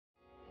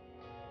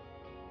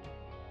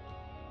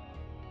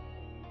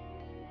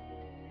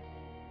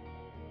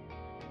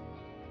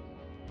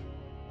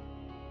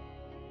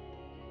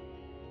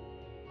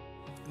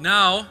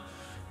Now,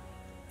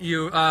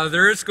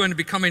 there is going to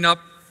be coming up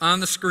on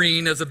the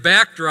screen as a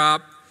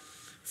backdrop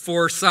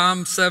for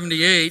Psalm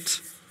 78,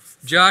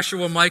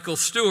 Joshua Michael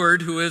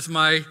Stewart, who is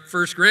my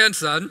first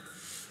grandson,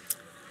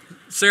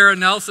 Sarah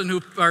House,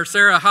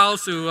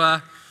 who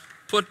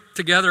put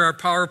together our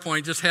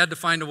PowerPoint, just had to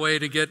find a way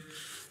to get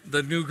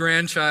the new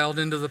grandchild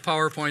into the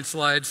PowerPoint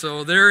slide.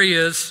 So there he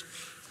is.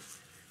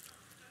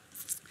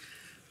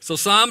 So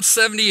Psalm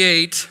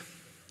 78,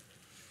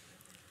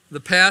 the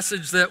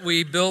passage that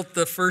we built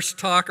the first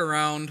talk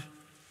around,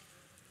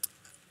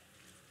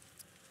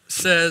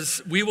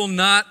 says, "We will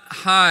not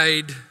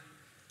hide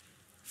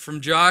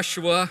from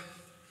Joshua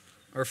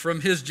or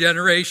from his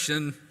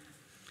generation,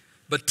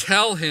 but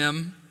tell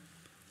him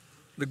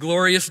the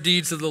glorious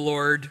deeds of the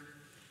Lord,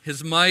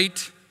 his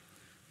might,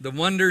 the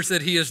wonders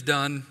that he has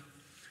done.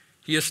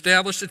 He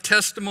established a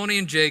testimony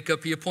in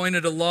Jacob. He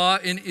appointed a law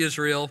in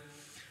Israel,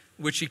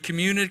 which he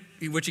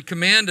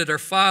commanded our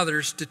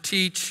fathers to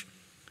teach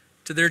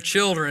to their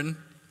children,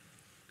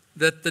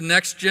 that the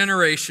next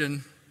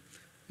generation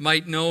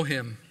might know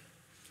him,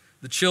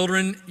 the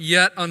children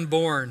yet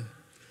unborn,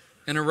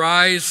 and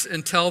arise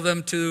and tell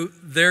them to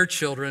their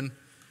children,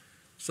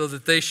 so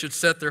that they should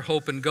set their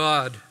hope in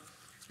God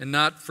and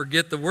not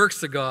forget the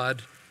works of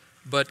God,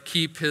 but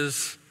keep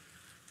his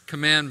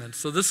commandments."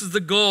 So this is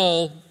the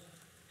goal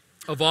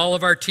of all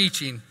of our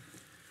teaching,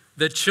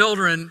 that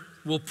children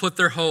will put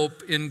their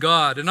hope in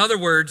God. In other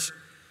words,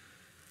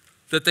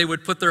 that they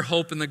would put their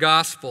hope in the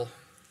gospel,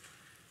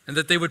 and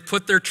that they would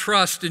put their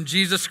trust in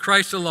Jesus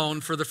Christ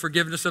alone for the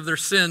forgiveness of their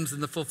sins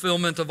and the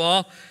fulfillment of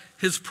all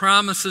his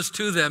promises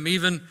to them,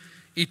 even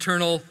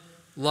eternal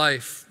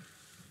life.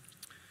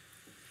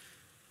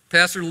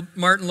 Pastor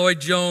Martin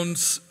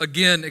Lloyd-Jones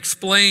again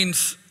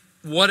explains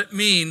what it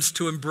means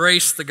to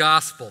embrace the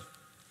gospel.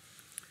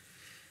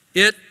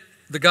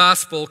 The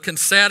gospel, can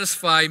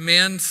satisfy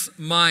man's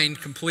mind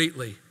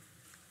completely.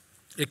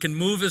 It can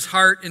move his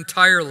heart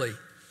entirely,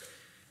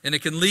 and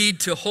it can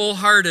lead to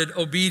wholehearted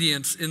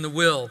obedience in the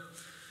will.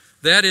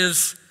 That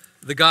is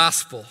the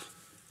gospel.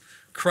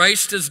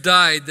 Christ has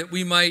died that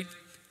we might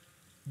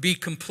be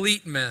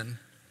complete men,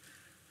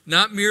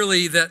 not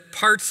merely that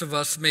parts of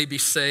us may be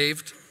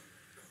saved,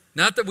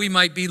 not that we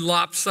might be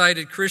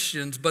lopsided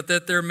Christians, but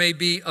that there may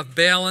be a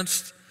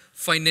balanced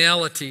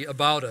finality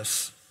about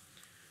us.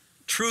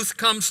 Truth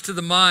comes to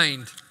the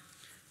mind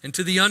and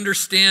to the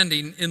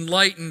understanding,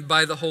 enlightened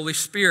by the Holy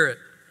Spirit.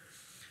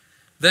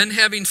 Then,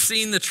 having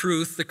seen the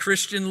truth, the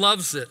Christian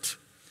loves it.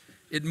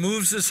 It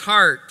moves his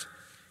heart.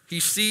 He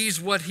sees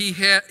what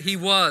he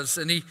was,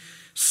 and he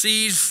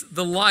sees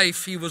the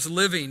life he was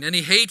living, and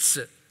he hates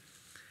it.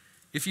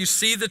 If you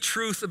see the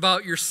truth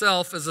about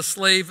yourself as a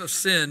slave of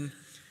sin,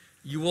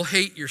 you will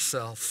hate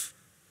yourself.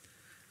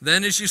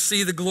 Then, as you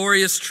see the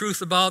glorious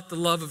truth about the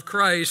love of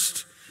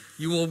Christ,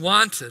 you will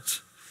want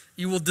it.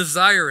 You will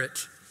desire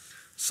it.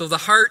 So the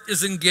heart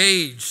is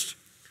engaged.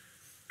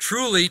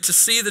 Truly, to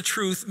see the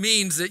truth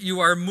means that you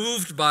are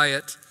moved by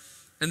it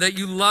and that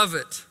you love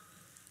it.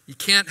 You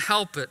can't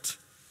help it.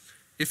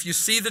 If you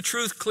see the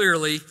truth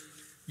clearly,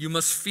 you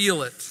must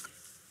feel it.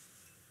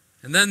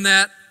 And then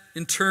that,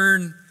 in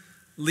turn,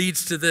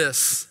 leads to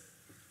this,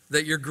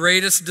 that your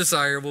greatest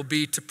desire will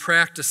be to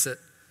practice it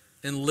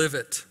and live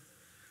it.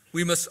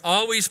 We must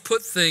always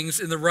put things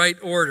in the right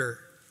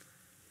order.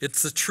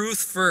 It's the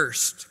truth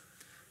first.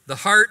 The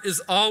heart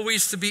is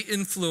always to be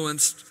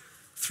influenced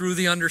through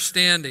the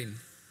understanding.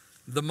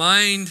 The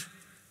mind,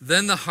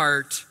 then the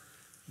heart,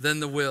 then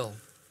the will.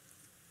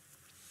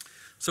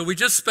 So we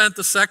just spent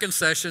the second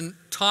session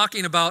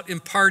talking about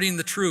imparting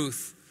the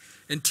truth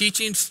and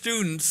teaching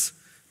students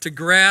to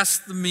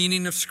grasp the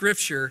meaning of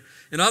Scripture.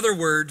 In other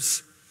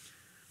words,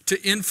 to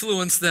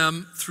influence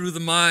them through the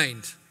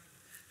mind.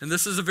 And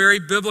this is a very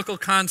biblical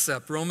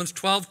concept. Romans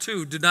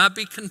 12:2, "Do not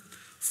be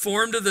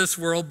conformed to this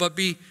world, but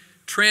be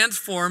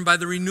transformed by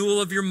the renewal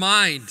of your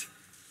mind,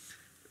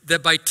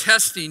 that by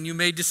testing you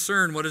may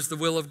discern what is the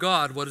will of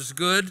God, what is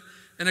good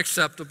and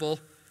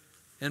acceptable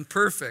and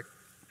perfect."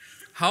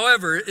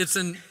 However, it's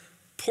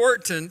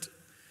important,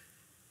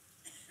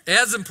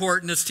 as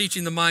important as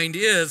teaching the mind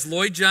is,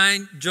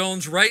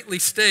 Lloyd-Jones rightly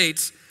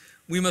states,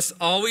 we must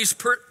always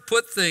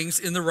put things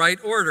in the right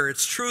order.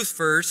 It's truth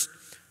first.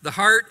 The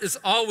heart is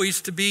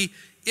always to be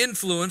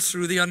influenced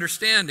through the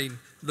understanding,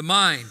 the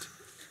mind,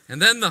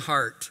 and then the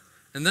heart,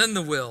 and then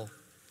the will.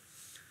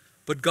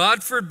 But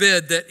God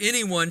forbid that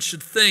anyone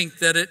should think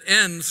that it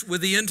ends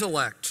with the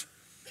intellect.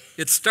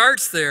 It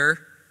starts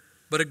there,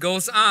 but it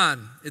goes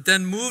on. It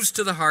then moves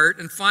to the heart,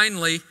 and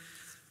finally,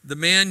 the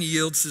man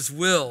yields his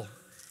will.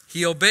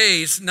 He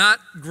obeys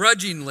not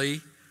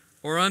grudgingly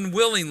or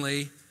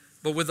unwillingly,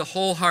 but with the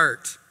whole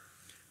heart.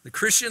 The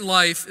Christian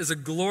life is a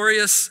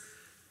glorious,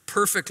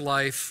 perfect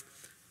life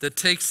that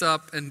takes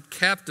up and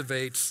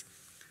captivates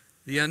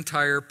the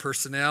entire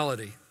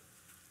personality.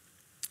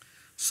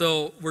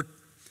 So we're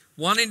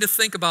wanting to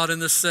think about in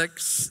this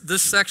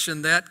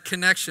section that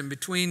connection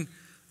between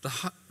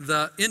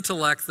the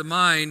intellect, the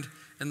mind,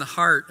 and the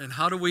heart, and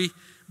how do we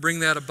bring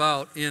that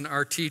about in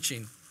our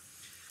teaching.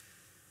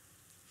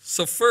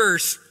 So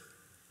first,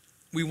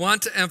 we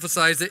want to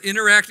emphasize that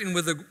interacting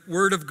with the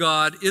Word of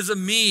God is a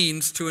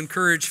means to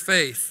encourage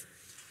faith.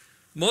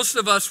 Most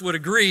of us would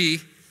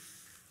agree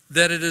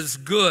that it is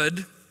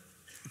good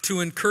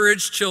to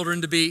encourage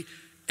children to be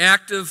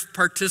active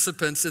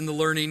participants in the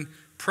learning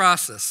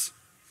process.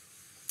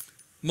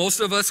 Most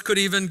of us could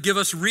even give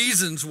us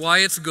reasons why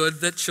it's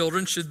good that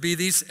children should be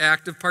these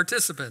active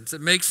participants.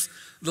 It makes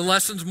the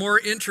lessons more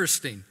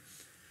interesting,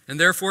 and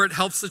therefore it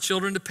helps the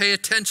children to pay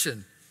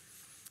attention.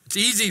 It's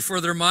easy for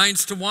their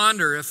minds to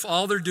wander if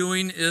all they're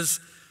doing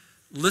is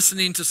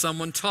listening to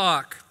someone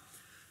talk.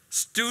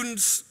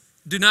 Students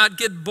do not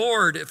get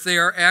bored if they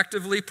are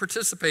actively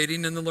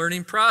participating in the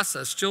learning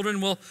process.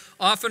 Children will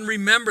often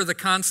remember the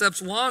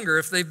concepts longer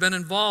if they've been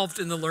involved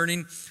in the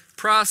learning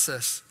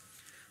process.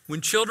 When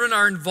children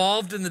are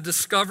involved in the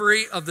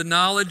discovery of the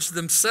knowledge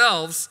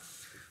themselves,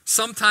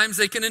 sometimes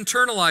they can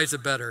internalize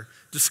it better.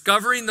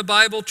 Discovering the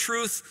Bible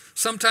truth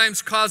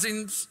sometimes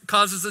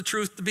causes the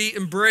truth to be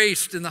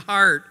embraced in the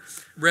heart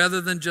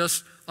rather than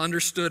just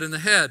understood in the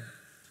head.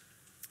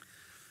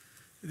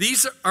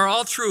 These are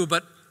all true,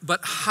 but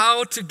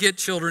how to get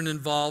children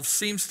involved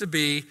seems to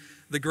be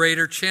the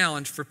greater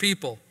challenge for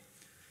people.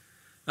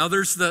 Now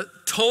there's the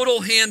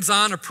total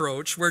hands-on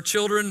approach where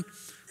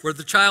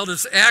the child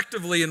is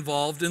actively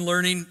involved in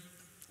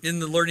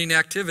the learning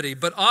activity.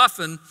 But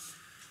often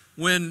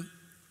when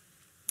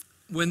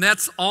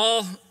there's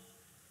all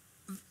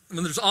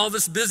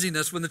this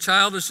busyness, when the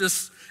child is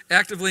just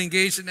actively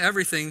engaged in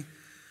everything,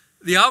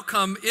 the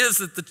outcome is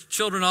that the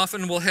children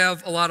often will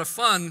have a lot of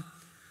fun,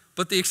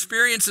 but the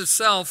experience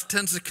itself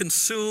tends to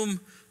consume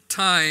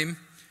time.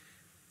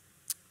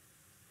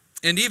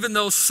 And even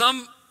though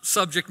some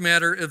subject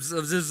matter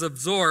is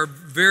absorbed,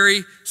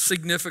 very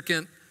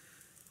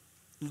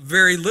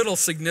little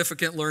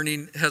significant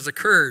learning has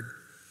occurred.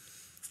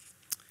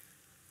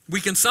 We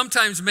can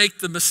sometimes make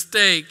the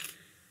mistake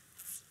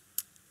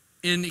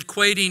in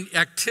equating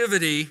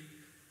activity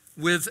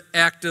with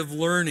active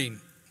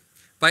learning.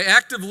 By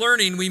active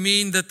learning, we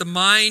mean that the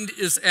mind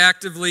is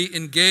actively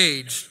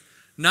engaged,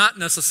 not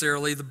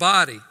necessarily the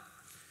body.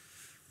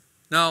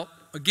 Now,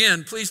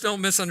 again, please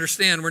don't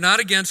misunderstand. We're not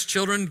against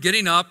children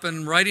getting up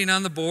and writing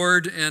on the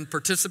board and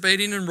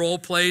participating in role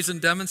plays and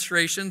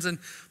demonstrations and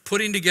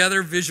putting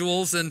together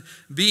visuals and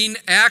being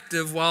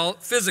active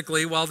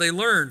physically while they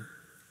learn.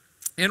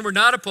 And we're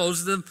not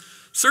opposed to them,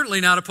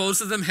 certainly not opposed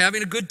to them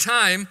having a good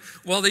time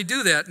while they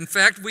do that. In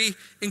fact, we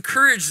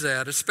encourage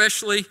that,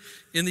 especially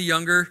in the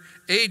younger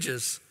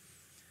ages.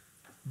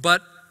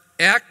 But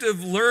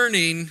active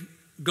learning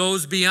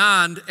goes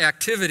beyond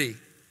activity.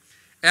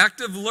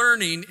 Active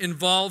learning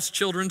involves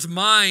children's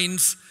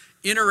minds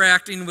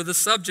interacting with the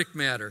subject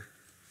matter.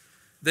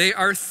 They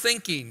are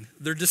thinking,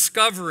 they're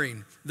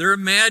discovering, they're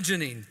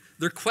imagining,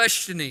 they're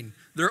questioning,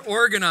 they're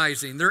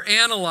organizing, they're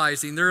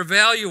analyzing, they're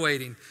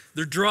evaluating,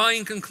 they're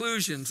drawing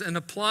conclusions and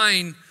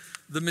applying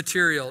the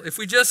material. If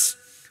we just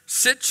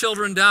sit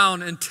children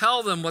down and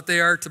tell them what they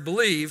are to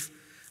believe,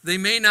 they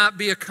may not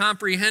be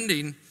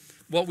comprehending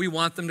what we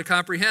want them to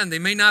comprehend. They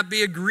may not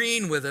be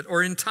agreeing with it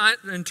or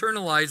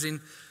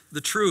internalizing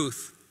the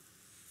truth.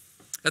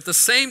 At the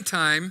same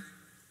time,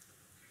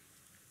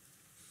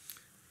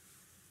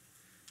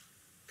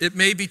 it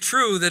may be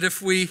true that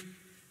if we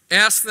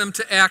ask them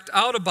to act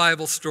out a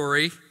Bible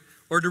story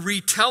or to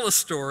retell a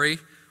story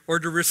or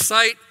to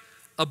recite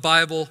a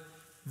Bible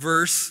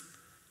verse,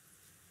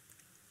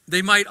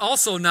 they might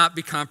also not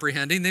be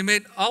comprehending. They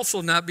may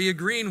also not be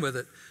agreeing with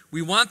it.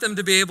 We want them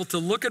to be able to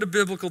look at a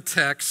biblical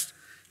text,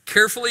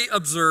 carefully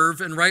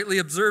observe and rightly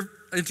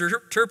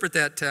interpret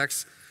that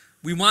text.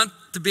 We want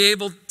to be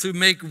able to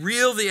make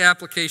real the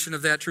application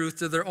of that truth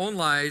to their own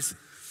lives,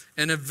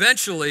 and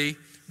eventually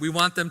we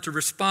want them to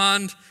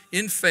respond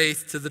in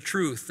faith to the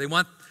truth. We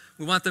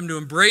want them to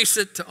embrace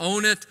it, to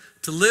own it,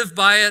 to live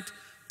by it,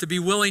 to be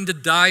willing to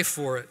die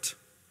for it.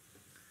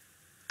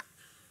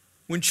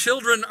 When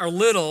children are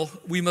little,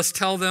 we must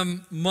tell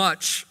them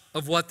much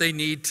of what they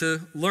need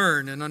to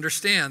learn and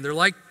understand. They're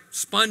like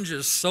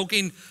sponges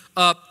soaking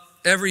up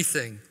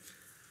everything.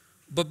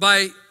 But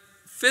by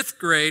 5th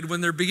grade,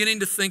 when they're beginning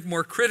to think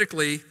more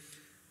critically,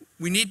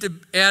 we need to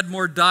add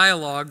more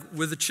dialogue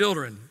with the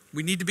children.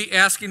 We need to be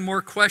asking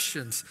more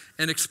questions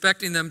and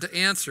expecting them to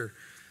answer.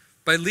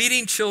 By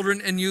leading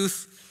children and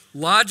youth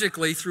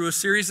logically through a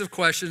series of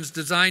questions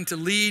designed to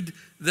lead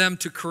them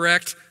to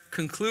correct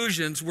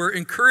conclusions, we're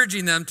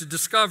encouraging them to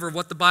discover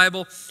what the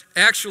Bible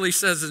actually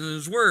says in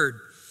His Word.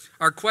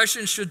 Our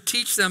questions should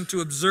teach them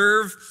to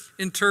observe,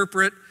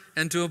 interpret,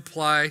 and to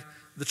apply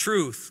the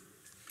truth.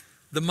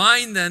 The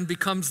mind then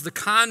becomes the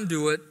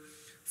conduit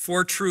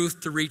for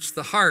truth to reach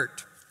the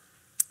heart.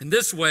 In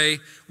this way,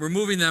 we're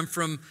moving them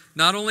from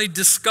not only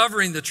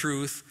discovering the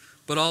truth,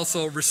 but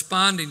also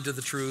responding to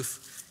the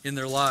truth in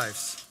their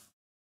lives.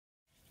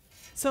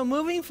 So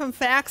moving from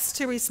facts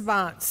to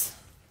response.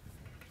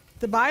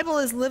 The Bible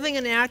is living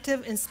and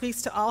active and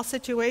speaks to all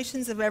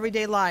situations of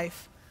everyday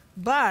life,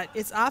 but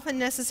it's often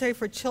necessary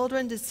for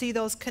children to see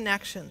those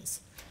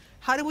connections.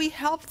 How do we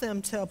help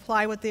them to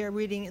apply what they are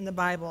reading in the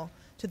Bible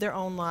to their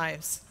own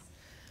lives?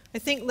 I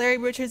think Larry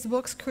Richards'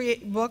 book,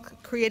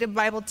 Creative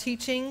Bible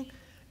Teaching,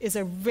 is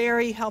a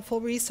very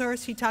helpful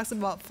resource. He talks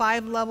about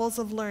 5 levels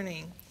of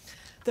learning.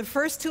 The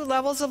first 2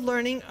 levels of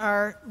learning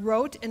are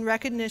rote and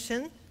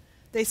recognition.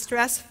 They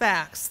stress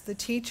facts. The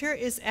teacher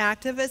is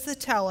active as the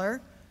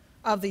teller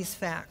of these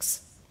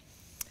facts.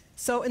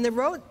 So in the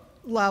rote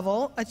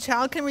level, a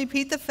child can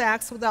repeat the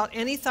facts without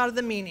any thought of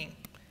the meaning.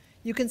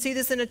 You can see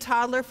this in a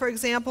toddler, for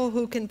example,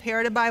 who can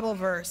parrot a Bible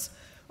verse,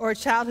 or a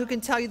child who can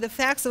tell you the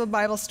facts of a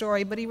Bible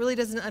story, but he really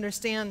doesn't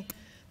understand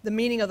the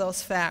meaning of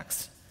those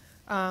facts.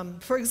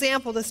 For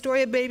example, the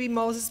story of baby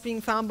Moses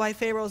being found by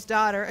Pharaoh's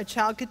daughter, a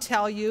child could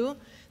tell you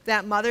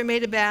that mother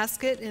made a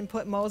basket and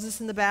put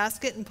Moses in the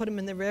basket and put him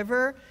in the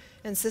river,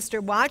 and sister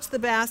watched the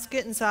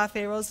basket and saw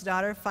Pharaoh's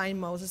daughter find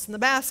Moses in the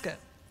basket.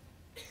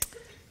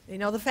 You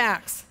know the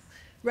facts.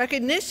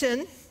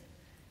 Recognition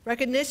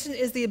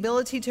is the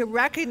ability to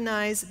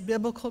recognize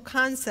biblical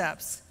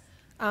concepts.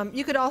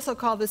 You could also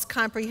call this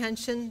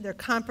comprehension. They're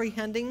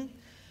comprehending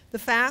the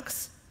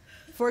facts.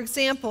 For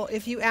example,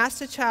 if you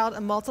asked a child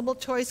a multiple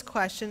choice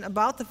question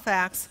about the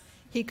facts,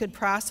 he could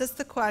process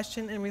the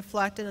question and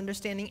reflect an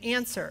understanding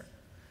answer.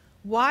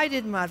 Why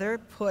did mother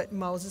put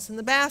Moses in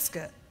the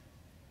basket?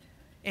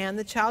 And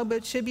the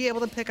child should be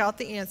able to pick out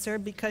the answer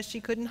because she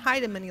couldn't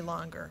hide him any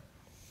longer.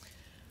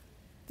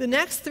 The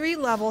next 3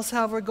 levels,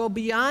 however, go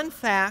beyond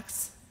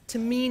facts to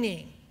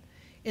meaning.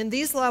 In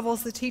these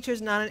levels, the teacher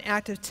is not an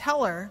active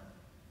teller,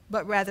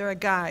 but rather a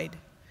guide.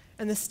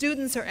 And the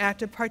students are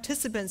active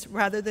participants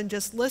rather than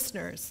just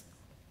listeners.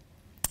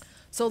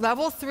 So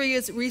level 3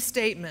 is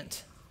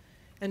restatement.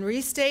 And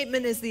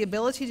restatement is the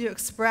ability to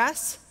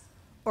express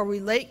or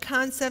relate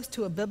concepts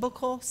to a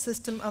biblical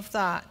system of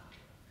thought.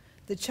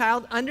 The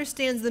child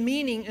understands the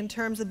meaning in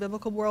terms of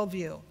biblical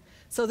worldview.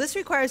 So this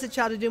requires the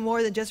child to do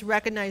more than just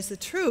recognize the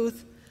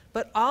truth,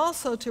 but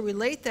also to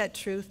relate that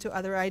truth to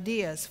other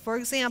ideas. For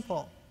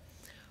example,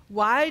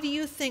 why do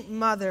you think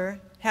mother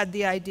had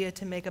the idea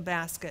to make a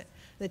basket?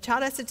 The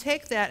child has to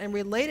take that and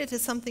relate it to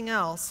something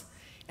else,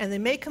 and they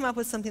may come up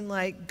with something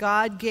like,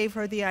 God gave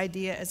her the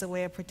idea as a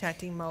way of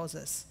protecting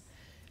Moses.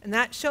 And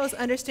that shows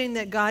understanding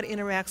that God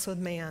interacts with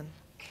man.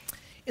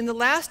 In the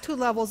last 2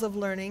 levels of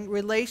learning,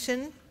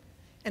 relation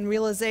and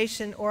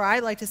realization, or I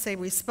like to say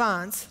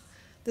response,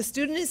 the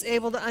student is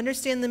able to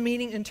understand the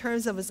meaning in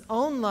terms of his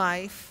own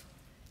life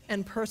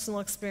and personal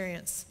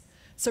experience.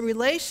 So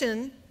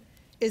relation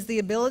is the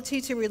ability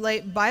to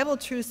relate Bible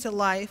truths to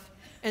life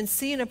and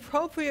see an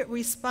appropriate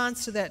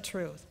response to that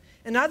truth.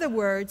 In other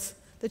words,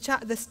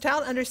 this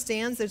child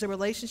understands there's a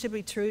relationship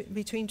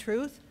between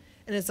truth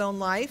and his own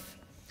life.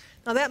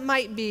 Now that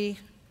might be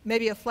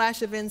maybe a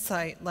flash of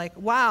insight, like,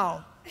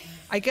 wow,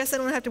 I guess I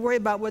don't have to worry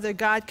about whether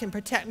God can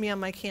protect me on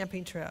my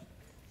camping trip.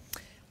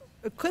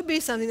 It could be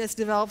something that's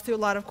developed through a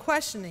lot of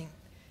questioning.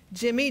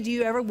 Jimmy, do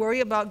you ever worry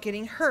about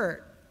getting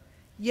hurt?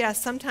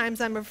 Yes,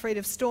 sometimes I'm afraid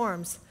of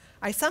storms.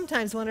 I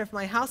sometimes wonder if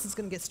my house is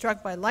going to get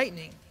struck by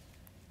lightning.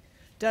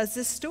 Does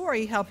this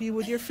story help you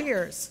with your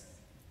fears?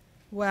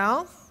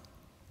 Well,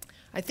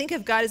 I think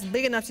if God is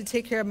big enough to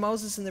take care of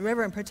Moses in the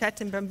river and protect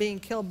him from being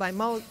killed by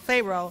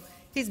Pharaoh,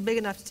 he's big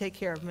enough to take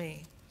care of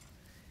me.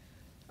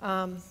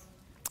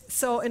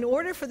 So in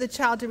order for the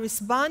child to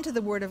respond to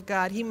the Word of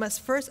God, he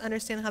must first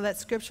understand how that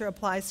Scripture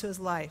applies to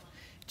his life.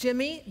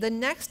 Jimmy, the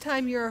next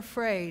time you're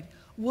afraid,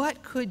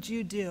 what could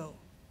you do?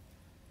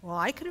 Well,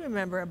 I could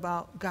remember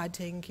about God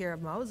taking care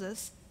of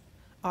Moses.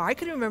 Or I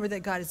could remember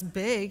that God is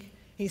big,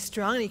 he's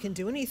strong, and he can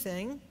do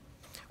anything.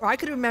 Or I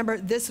could remember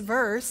this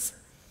verse.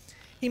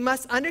 He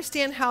must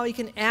understand how he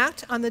can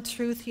act on the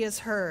truth he has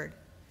heard.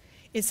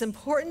 It's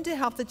important to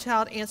help the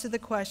child answer the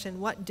question,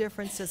 what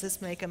difference does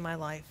this make in my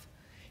life?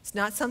 It's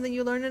not something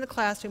you learn in a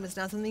classroom. It's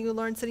not something you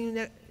learn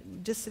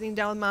just sitting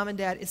down with mom and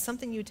dad. It's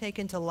something you take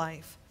into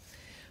life.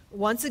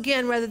 Once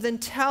again, rather than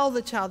tell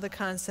the child the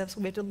concepts,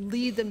 we have to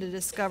lead them to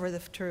discover the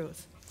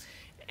truth.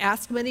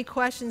 Ask many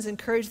questions,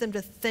 encourage them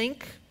to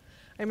think.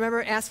 I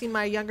remember asking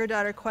my younger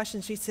daughter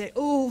questions. She'd say,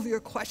 "Oh, your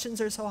questions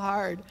are so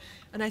hard."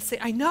 And I say,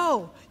 "I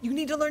know, you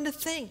need to learn to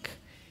think."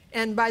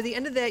 And by the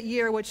end of that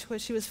year, which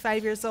was she was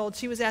 5 years old,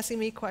 she was asking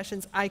me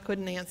questions I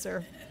couldn't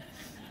answer.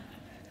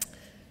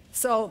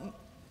 So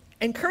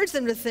encourage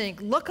them to think,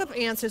 look up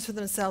answers for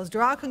themselves,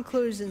 draw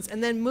conclusions,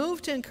 and then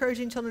move to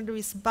encouraging children to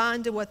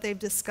respond to what they've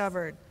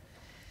discovered.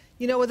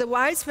 You know, with the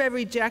widespread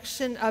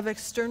rejection of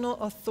external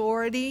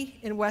authority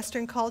in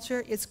Western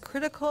culture, it's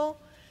critical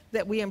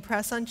that we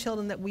impress on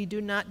children that we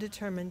do not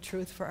determine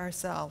truth for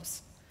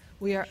ourselves.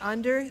 We are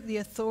under the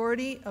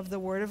authority of the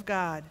Word of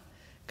God.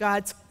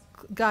 God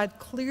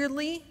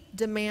clearly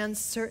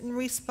demands certain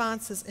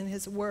responses in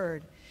His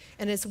Word,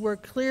 and His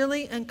Word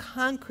clearly and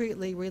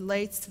concretely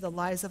relates to the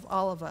lives of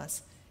all of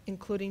us,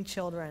 including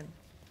children.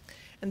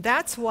 And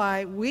that's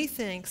why we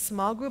think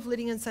small group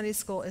leading in Sunday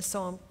school is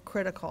so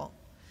critical,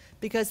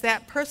 because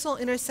that personal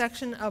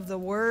intersection of the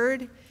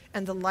Word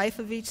and the life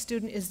of each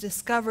student is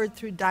discovered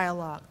through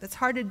dialogue. That's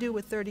hard to do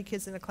with 30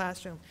 kids in a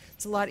classroom.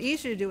 It's a lot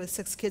easier to do with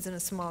 6 kids in a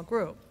small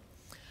group.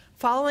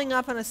 Following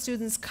up on a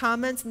student's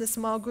comments in the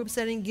small group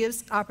setting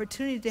gives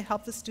opportunity to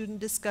help the student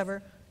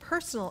discover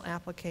personal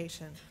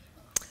application.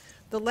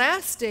 The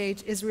last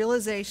stage is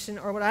realization,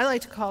 or what I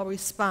like to call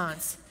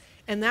response.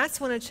 And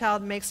that's when a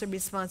child makes a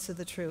response to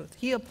the truth.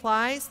 He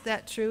applies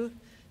that truth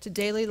to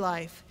daily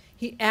life.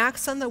 He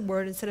acts on the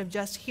word instead of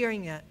just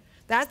hearing it.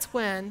 That's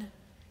when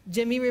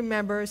Jimmy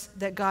remembers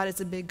that God is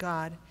a big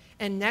God.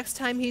 And next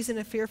time he's in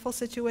a fearful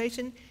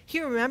situation, he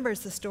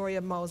remembers the story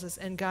of Moses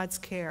and God's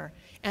care.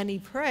 And he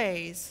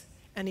prays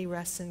and he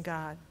rests in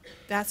God.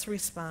 That's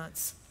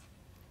response.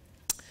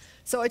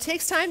 So it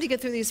takes time to get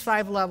through these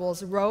 5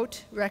 levels: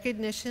 rote,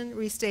 recognition,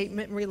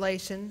 restatement, and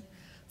relation.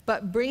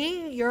 But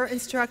bringing your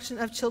instruction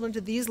of children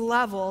to these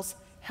levels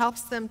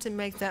helps them to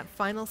make that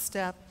final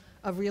step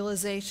of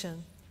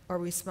realization or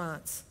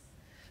response.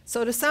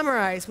 So to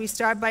summarize, we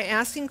start by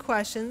asking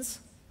questions,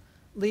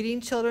 leading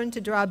children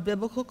to draw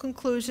biblical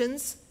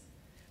conclusions,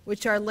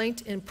 which are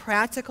linked in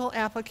practical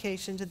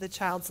application to the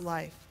child's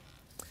life.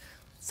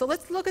 So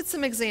let's look at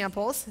some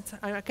examples.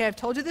 Okay, I've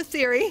told you the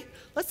theory.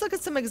 Let's look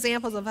at some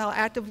examples of how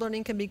active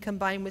learning can be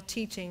combined with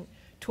teaching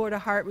toward a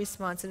heart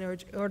response in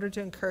order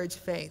to encourage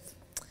faith.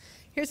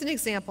 Here's an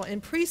example. In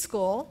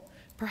preschool,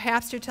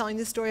 perhaps you're telling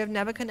the story of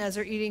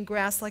Nebuchadnezzar eating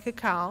grass like a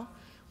cow.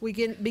 We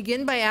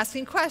begin by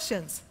asking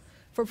questions.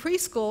 For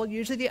preschool,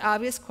 usually the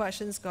obvious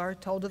questions are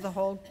told to the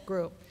whole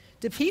group.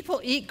 Do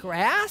people eat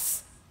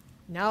grass?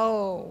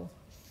 No.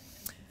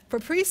 For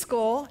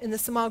preschool, in the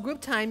small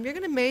group time, you're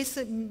going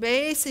to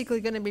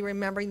basically going to be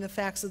remembering the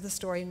facts of the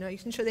story,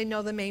 making sure they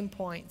know the main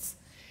points.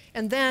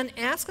 And then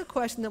ask a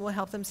question that will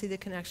help them see the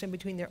connection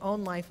between their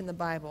own life and the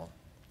Bible.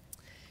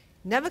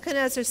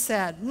 Nebuchadnezzar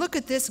said, "Look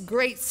at this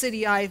great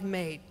city I've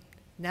made."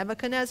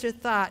 Nebuchadnezzar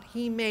thought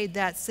he made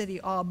that city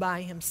all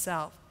by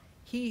himself.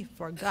 He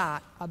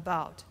forgot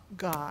about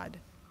God.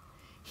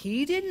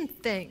 He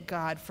didn't thank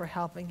God for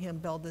helping him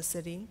build the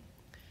city.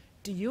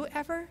 Do you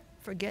ever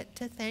forget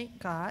to thank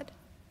God?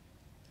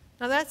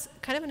 Now that's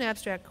kind of an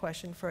abstract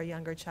question for a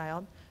younger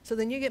child. So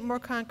then you get more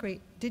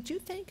concrete. Did you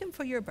thank him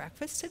for your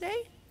breakfast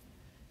today?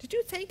 Did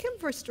you thank him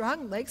for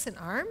strong legs and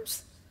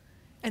arms?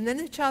 And then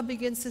the child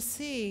begins to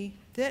see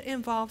that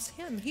involves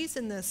him. He's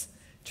in this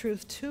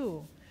truth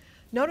too.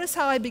 Notice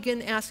how I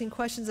begin asking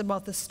questions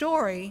about the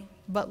story,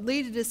 but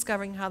lead to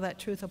discovering how that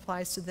truth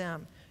applies to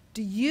them.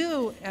 Do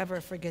you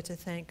ever forget to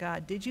thank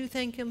God? Did you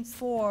thank him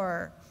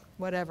for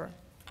whatever?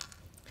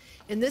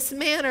 In this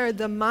manner,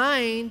 the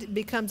mind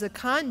becomes a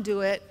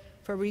conduit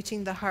for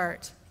reaching the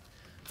heart.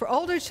 For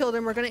older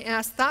children, we're going to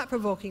ask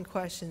thought-provoking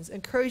questions,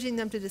 encouraging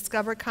them to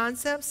discover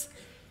concepts,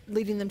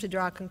 leading them to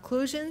draw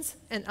conclusions,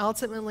 and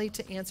ultimately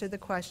to answer the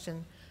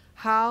question,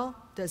 how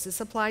does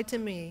this apply to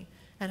me?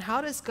 And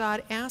how does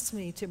God ask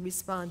me to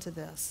respond to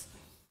this?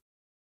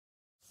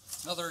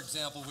 Another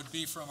example would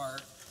be from our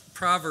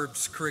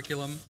Proverbs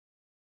curriculum.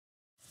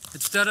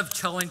 Instead of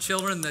telling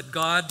children that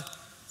God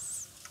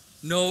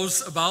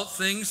knows about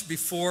things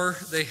before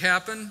they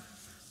happen,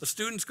 the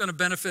student's going to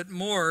benefit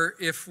more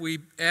if we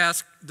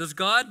ask, does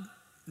God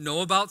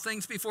know about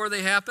things before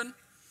they happen?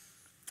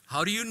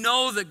 How do you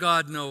know that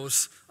God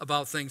knows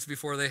about things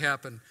before they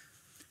happen?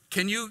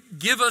 Can you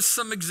give us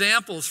some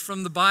examples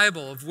from the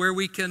Bible of where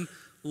we can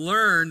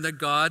learn that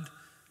God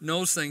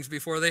knows things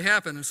before they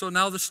happen? And so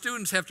now the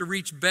students have to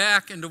reach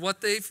back into what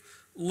they've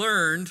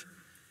learned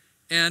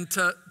and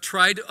to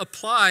try to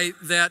apply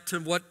that to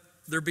what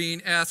they're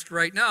being asked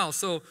right now.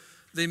 So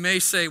they may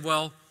say,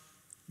 well,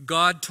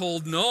 God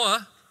told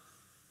Noah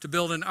to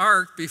build an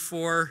ark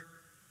before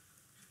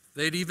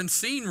they'd even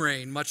seen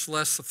rain, much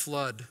less a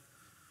flood.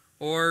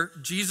 Or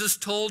Jesus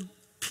told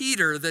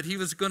Peter that he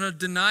was going to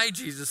deny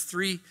Jesus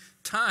 3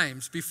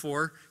 times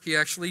before he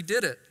actually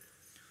did it.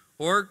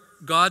 Or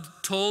God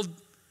told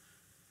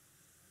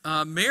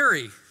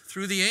Mary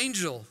through the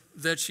angel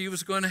that she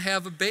was going to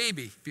have a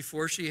baby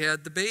before she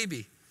had the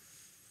baby.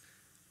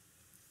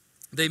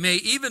 They may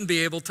even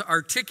be able to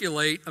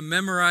articulate a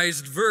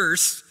memorized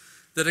verse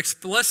that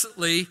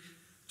explicitly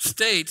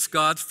states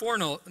God's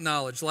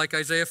foreknowledge, like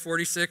Isaiah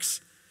 46:9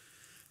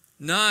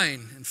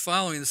 and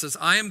following. It says,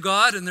 I am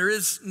God and there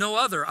is no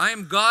other. I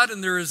am God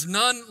and there is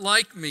none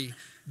like me,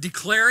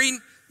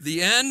 declaring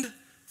the end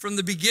from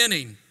the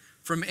beginning,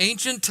 from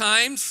ancient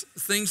times,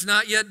 things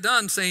not yet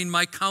done, saying,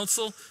 my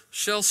counsel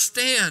shall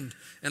stand,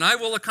 and I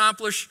will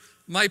accomplish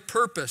my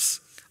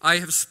purpose. I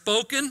have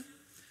spoken,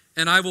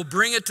 and I will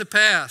bring it to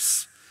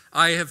pass.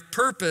 I have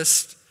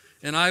purposed,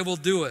 and I will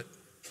do it.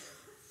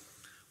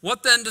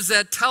 What then does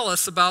that tell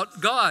us about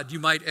God, you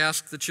might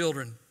ask the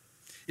children?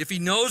 If he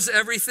knows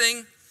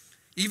everything,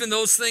 even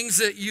those things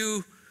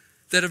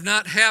that have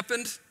not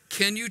happened,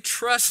 can you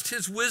trust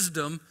his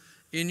wisdom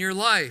in your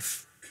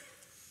life?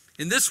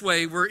 In this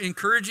way, we're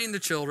encouraging the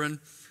children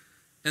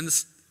and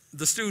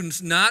the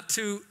students not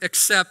to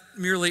accept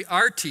merely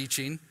our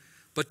teaching,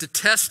 but to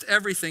test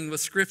everything with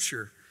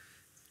Scripture,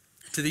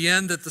 to the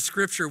end that the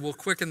Scripture will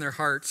quicken their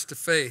hearts to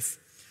faith.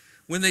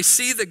 When they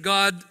see that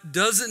God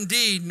does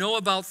indeed know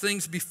about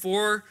things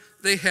before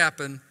they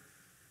happen,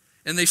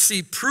 and they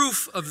see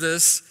proof of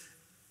this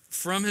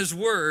from his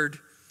word,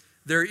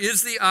 there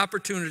is the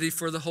opportunity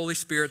for the Holy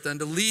Spirit then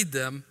to lead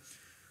them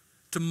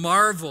to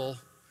marvel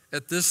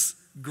at this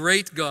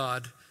great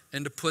God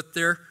and to put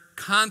their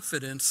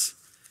confidence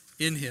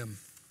in him.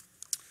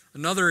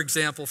 Another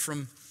example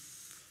from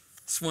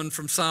this one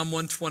from Psalm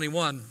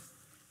 121.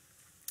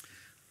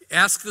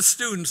 Ask the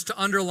students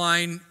to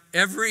underline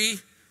every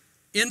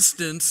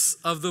instance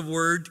of the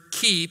word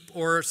keep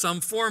or some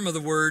form of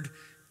the word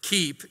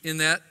keep in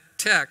that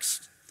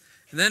text.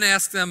 And then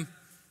ask them,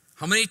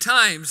 how many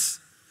times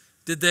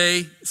did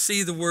they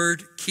see the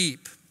word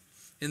keep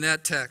in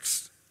that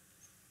text?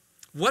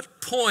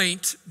 What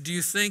point do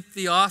you think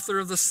the author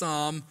of the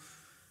psalm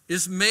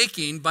is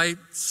making by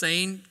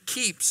saying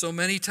keep so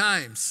many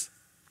times?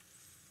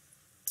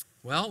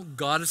 Well,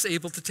 God is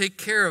able to take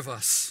care of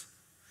us.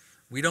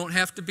 We don't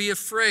have to be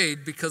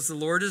afraid because the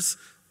Lord is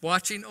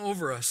watching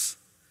over us.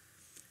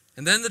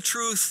 And then the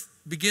truth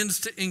begins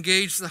to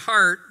engage the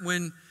heart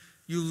when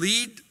you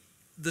lead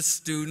the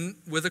student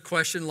with a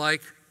question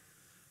like,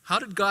 how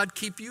did God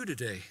keep you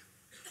today?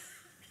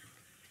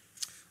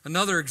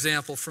 Another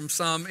example from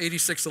Psalm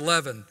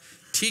 86:11.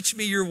 Teach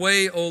me your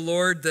way, O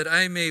Lord, that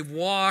I may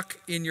walk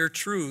in your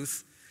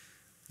truth.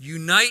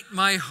 Unite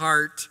my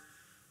heart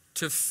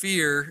to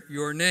fear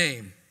your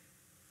name.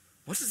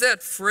 What does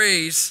that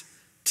phrase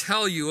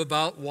tell you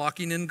about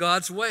walking in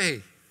God's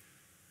way?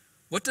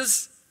 What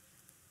does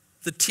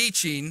the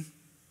teaching,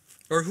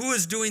 or who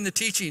is doing the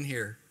teaching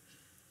here?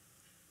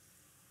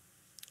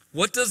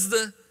 What does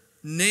the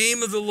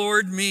name of the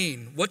Lord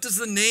mean? What does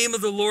the name of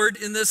the Lord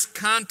in this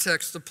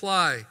context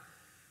apply?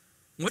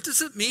 What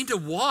does it mean to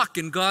walk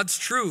in God's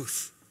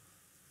truth?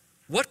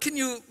 What can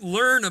you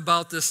learn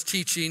about this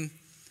teaching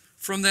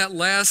from that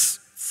last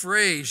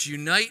phrase,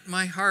 unite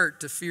my heart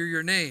to fear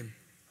your name?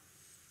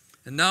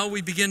 And now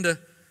we begin to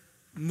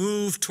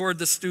move toward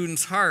the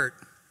student's heart.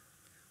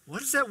 What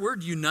does that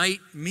word unite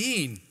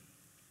mean?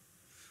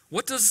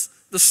 Why does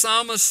the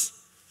psalmist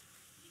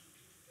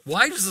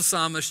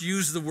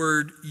use the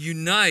word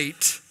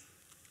unite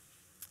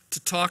to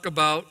talk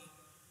about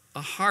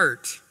a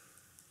heart?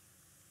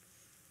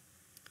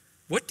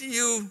 What do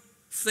you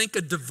think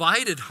a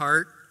divided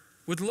heart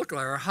would look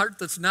like, or a heart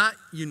that's not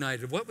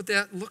united? What would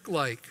that look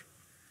like?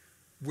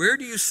 Where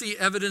do you see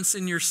evidence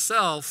in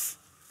yourself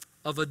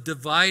of a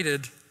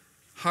divided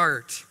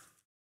heart?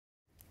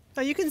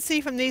 Now you can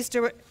see from these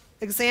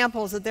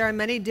examples that there are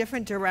many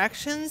different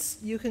directions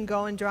you can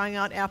go in drawing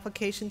out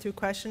application through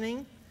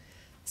questioning.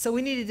 So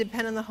we need to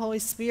depend on the Holy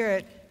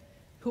Spirit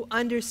who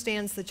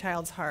understands the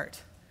child's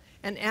heart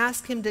and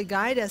ask him to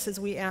guide us as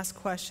we ask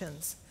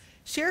questions.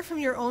 Share from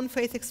your own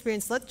faith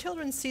experience. Let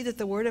children see that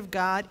the Word of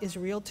God is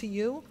real to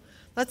you.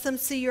 Let them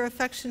see your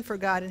affection for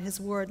God and His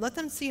Word. Let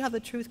them see how the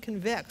truth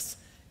convicts,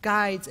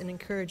 guides, and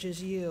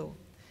encourages you.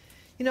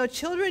 You know,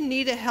 children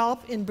need a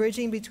help in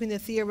bridging between the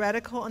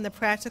theoretical and the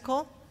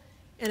practical,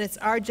 and it's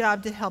our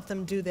job to help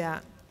them do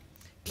that.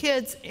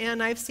 Kids,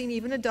 and I've seen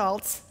even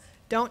adults,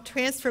 don't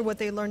transfer what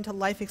they learn to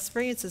life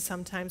experiences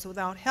sometimes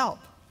without help.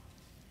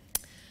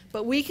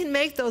 But we can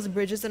make those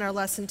bridges in our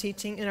lesson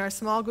teaching, in our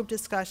small group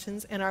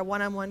discussions, and our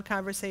one-on-one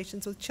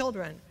conversations with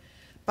children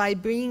by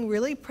being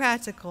really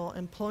practical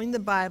and pulling the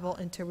Bible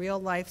into real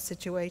life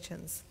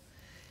situations.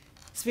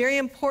 It's very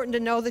important to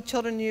know the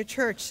children in your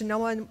church, to know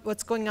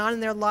what's going on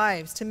in their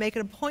lives, to make it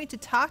a point to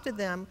talk to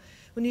them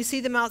when you see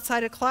them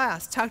outside of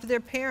class. Talk to their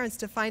parents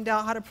to find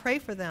out how to pray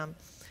for them,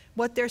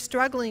 what they're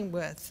struggling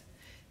with.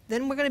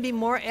 Then we're going to be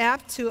more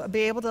apt to be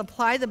able to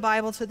apply the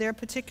Bible to their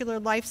particular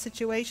life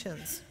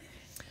situations.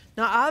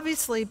 Now,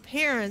 obviously,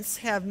 parents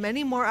have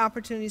many more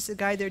opportunities to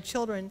guide their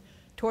children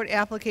toward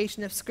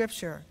application of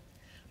Scripture.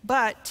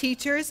 But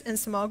teachers and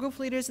small group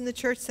leaders in the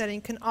church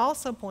setting can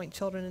also point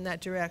children in that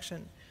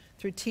direction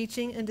through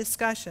teaching and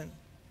discussion.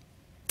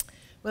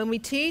 When we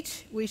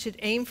teach, we should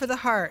aim for the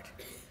heart.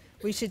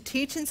 We should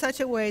teach in such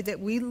a way that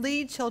we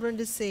lead children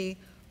to see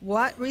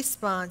what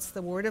response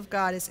the Word of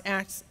God is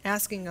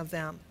asking of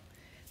them.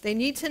 They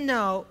need to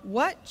know,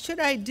 what should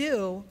I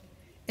do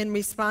in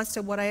response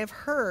to what I have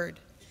heard?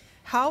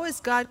 How is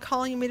God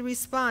calling me to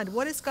respond?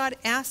 What is God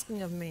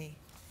asking of me?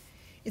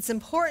 It's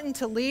important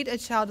to lead a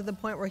child to the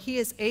point where he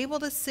is able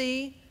to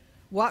see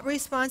what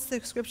response the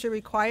Scripture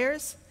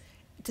requires,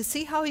 to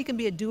see how he can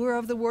be a doer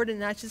of the Word and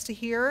not just a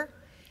hearer.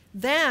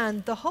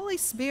 Then the Holy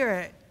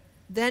Spirit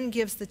then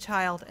gives the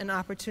child an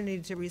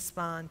opportunity to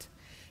respond.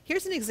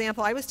 Here's an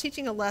example. I was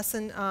teaching a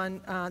lesson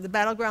on the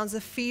battlegrounds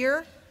of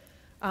fear.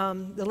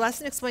 The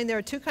lesson explained there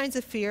are two kinds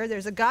of fear.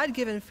 There's a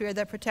God-given fear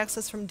that protects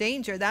us from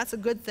danger. That's a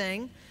good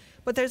thing.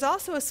 But there's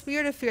also a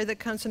spirit of fear that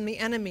comes from the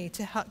enemy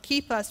to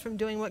keep us from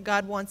doing what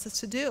God wants us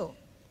to do.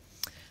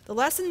 The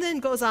lesson then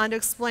goes on to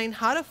explain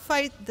how to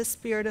fight the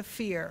spirit of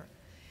fear.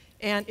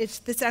 And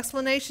this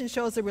explanation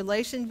shows the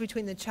relation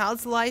between the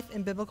child's life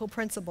and biblical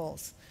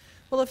principles.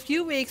 Well, a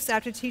few weeks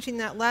after teaching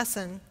that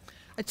lesson,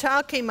 a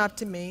child came up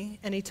to me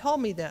and he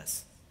told me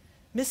this: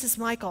 "Mrs.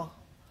 Michael,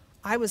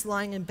 I was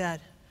lying in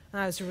bed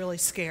and I was really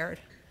scared.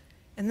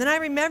 And then I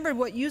remembered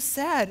what you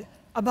said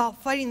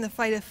about fighting the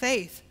fight of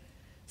faith.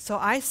 So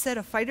I said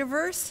a fighter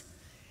verse,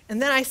 and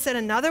then I said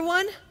another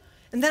one,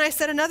 and then I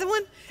said another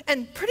one,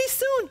 and pretty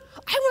soon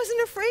I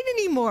wasn't afraid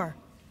anymore.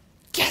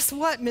 Guess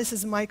what,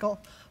 Mrs. Michael?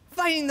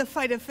 Fighting the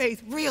fight of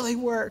faith really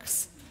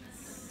works."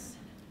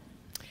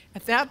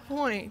 At that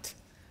point,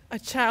 a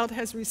child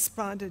has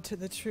responded to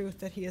the truth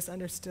that he has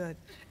understood.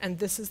 And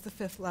this is the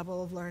fifth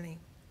level of learning.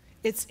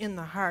 It's in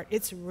the heart.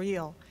 It's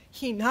real.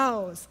 He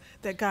knows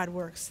that God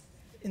works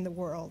in the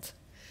world.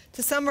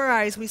 To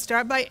summarize, we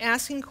start by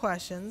asking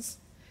questions,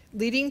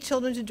 leading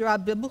children to draw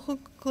biblical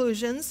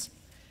conclusions,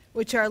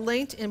 which are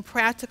linked in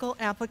practical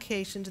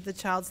application to the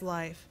child's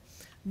life.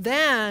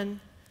 Then,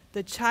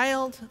 the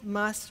child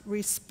must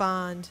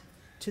respond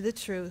to the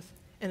truth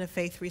in a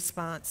faith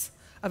response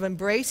of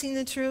embracing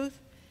the truth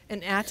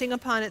and acting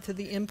upon it through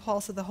the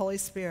impulse of the Holy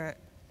Spirit.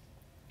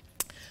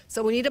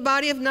 So we need a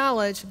body of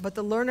knowledge, but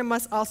the learner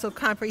must also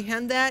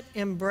comprehend that,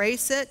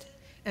 embrace it,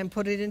 and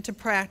put it into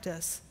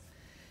practice.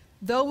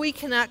 Though we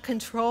cannot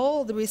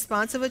control the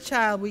response of a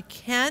child, we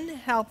can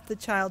help the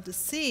child to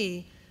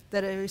see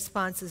that a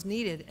response is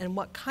needed and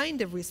what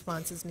kind of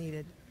response is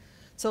needed.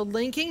 So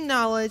linking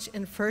knowledge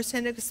and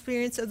first-hand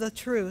experience of the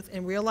truth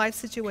in real-life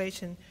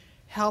situation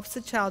helps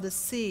the child to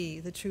see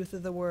the truth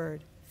of the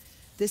Word.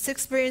 This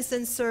experience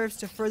then serves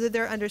to further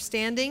their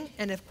understanding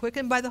and, if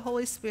quickened by the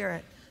Holy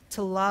Spirit,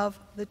 to love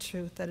the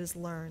truth that is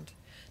learned.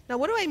 Now,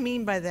 what do I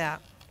mean by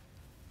that?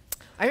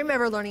 I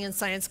remember learning in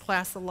science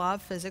class the law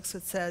of physics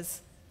that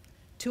says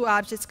two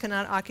objects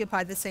cannot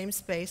occupy the same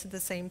space at the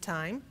same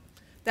time.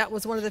 That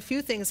was one of the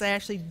few things I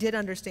actually did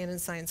understand in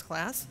science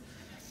class.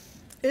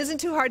 It isn't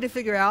too hard to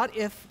figure out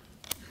if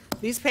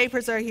these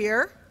papers are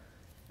here,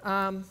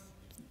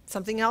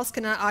 something else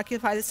cannot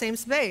occupy the same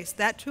space.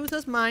 That truth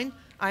was mine.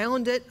 I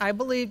owned it. I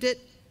believed it.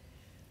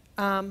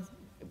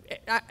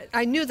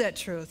 I knew that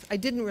truth. I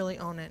didn't really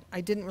own it.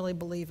 I didn't really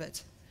believe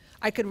it.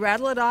 I could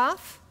rattle it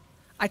off.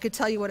 I could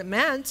tell you what it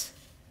meant.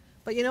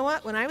 But you know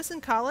what? When I was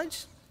in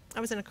college, I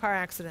was in a car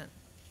accident.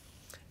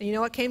 And you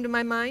know what came to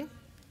my mind?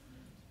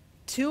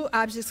 Two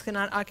objects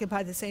cannot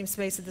occupy the same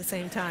space at the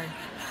same time.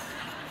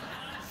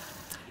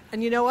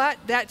 And you know what?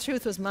 That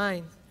truth was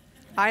mine.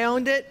 I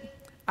owned it.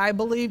 I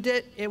believed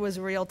it. It was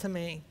real to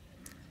me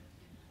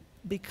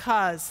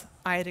because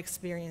I had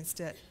experienced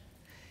it.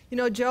 You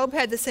know, Job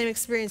had the same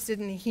experience,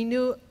 didn't he? He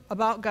knew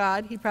about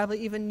God. He probably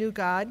even knew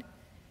God,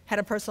 had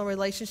a personal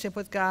relationship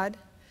with God.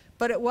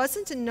 But it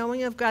wasn't a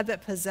knowing of God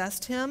that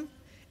possessed him,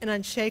 an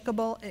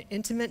unshakable and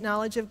intimate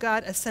knowledge of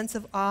God, a sense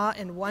of awe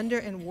and wonder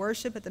and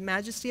worship at the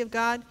majesty of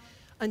God,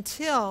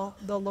 until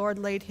the Lord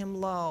laid him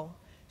low,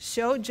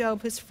 showed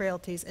Job his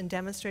frailties, and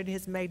demonstrated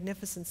his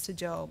magnificence to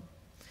Job.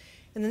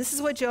 And this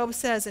is what Job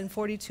says in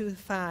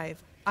 42:5.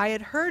 I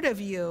had heard of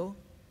you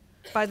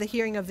by the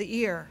hearing of the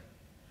ear,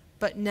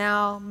 but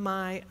now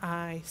my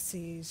eye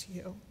sees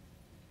you.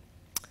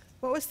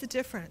 What was the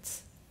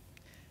difference?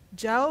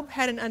 Job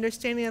had an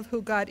understanding of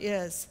who God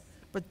is,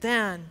 but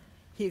then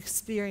he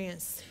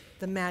experienced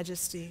the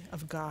majesty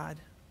of God.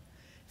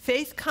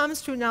 Faith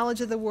comes through knowledge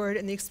of the Word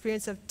and the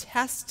experience of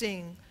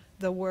testing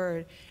the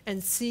Word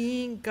and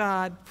seeing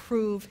God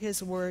prove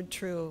His Word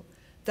true,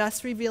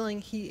 thus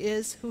revealing He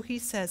is who He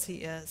says He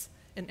is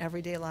in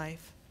everyday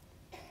life.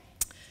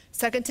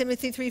 2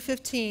 Timothy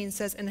 3:15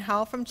 says, and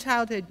how from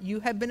childhood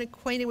you have been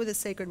acquainted with the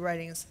sacred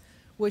writings,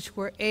 which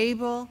were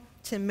able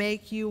to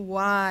make you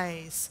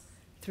wise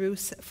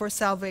for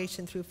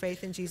salvation through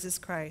faith in Jesus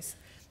Christ.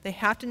 They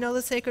have to know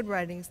the sacred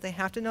writings. They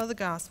have to know the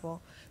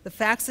gospel, the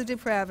facts of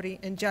depravity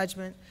and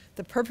judgment,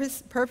 the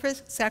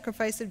purpose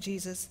sacrifice of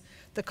Jesus,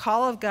 the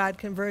call of God,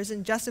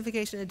 conversion,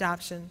 justification,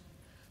 adoption.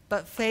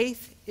 But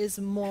faith is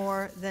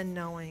more than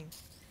knowing.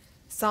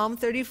 Psalm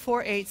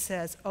 34:8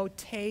 says, oh,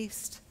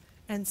 taste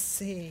and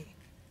see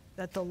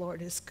that the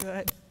Lord is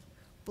good.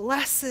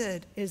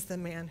 Blessed is the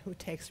man who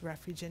takes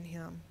refuge in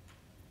him.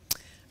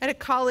 I had a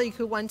colleague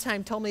who one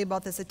time told me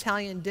about this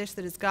Italian dish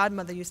that his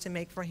godmother used to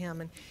make for him.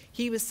 And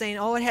he was saying,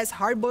 oh, it has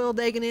hard-boiled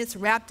egg in it. It's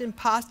wrapped in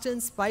pasta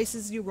and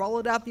spices. You roll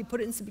it up. You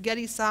put it in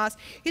spaghetti sauce.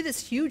 He had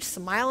this huge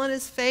smile on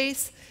his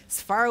face,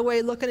 this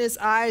faraway look in his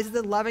eyes,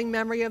 the loving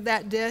memory of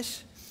that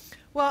dish.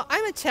 Well,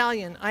 I'm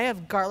Italian. I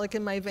have garlic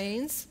in my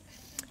veins.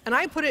 And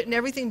I put it in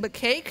everything but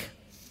cake.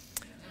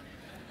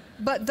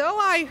 But though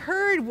I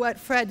heard what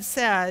Fred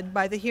said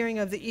by the hearing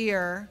of the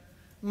ear,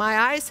 my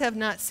eyes have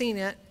not seen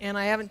it, and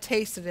I haven't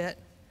tasted it.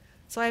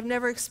 So I've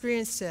never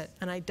experienced it,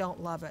 and I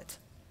don't love it.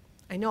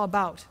 I know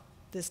about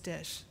this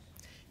dish.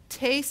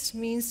 Taste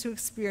means to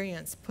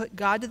experience. Put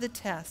God to the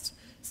test.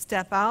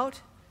 Step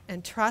out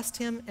and trust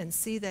Him and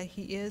see that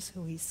He is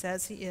who He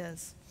says He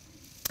is.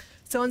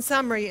 So in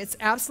summary, it's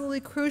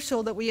absolutely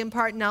crucial that we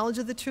impart knowledge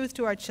of the truth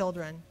to our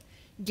children.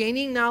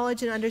 Gaining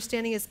knowledge and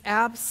understanding is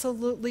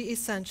absolutely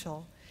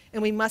essential,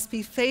 and we must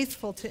be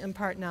faithful to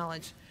impart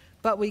knowledge.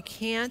 But we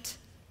can't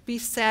be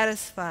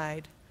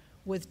satisfied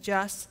with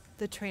just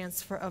the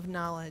transfer of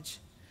knowledge.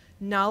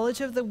 Knowledge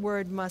of the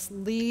Word must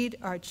lead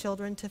our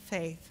children to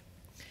faith.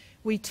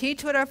 We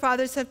teach what our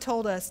fathers have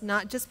told us,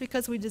 not just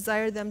because we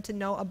desire them to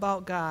know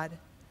about God,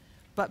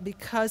 but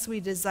because we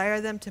desire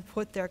them to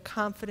put their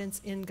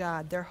confidence in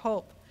God, their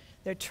hope,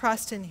 their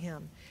trust in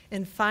Him,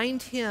 and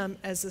find Him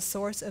as the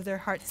source of their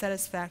heart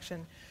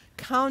satisfaction,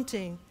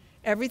 counting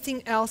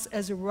everything else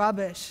as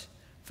rubbish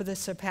for the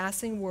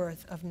surpassing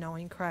worth of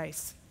knowing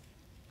Christ.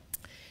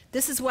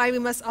 This is why we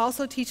must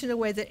also teach in a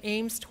way that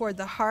aims toward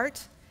the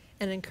heart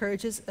and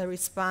encourages a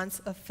response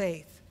of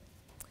faith.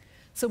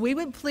 So we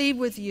would plead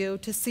with you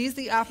to seize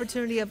the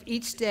opportunity of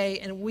each day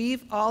and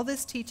weave all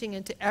this teaching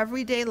into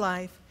everyday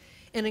life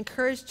and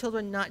encourage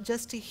children not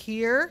just to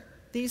hear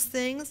these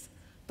things,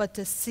 but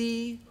to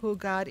see who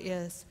God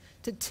is,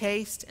 to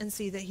taste and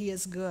see that he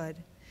is good.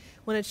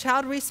 When a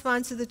child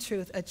responds to the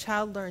truth, a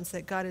child learns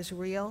that God is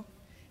real,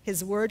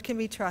 his word can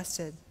be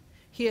trusted.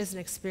 He has an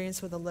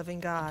experience with a living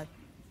God.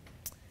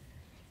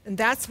 And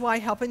that's why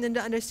helping them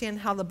to understand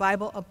how the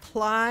Bible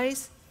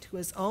applies to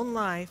his own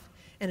life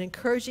and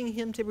encouraging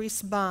him to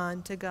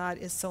respond to God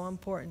is so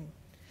important.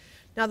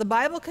 Now, the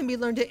Bible can be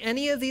learned at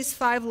any of these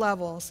 5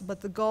 levels, but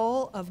the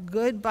goal of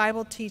good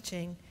Bible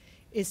teaching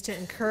is to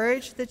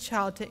encourage the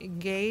child to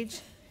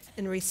engage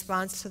in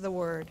response to the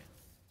word.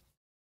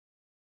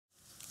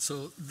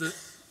 So the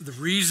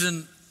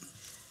reason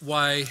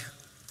why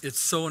it's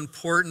so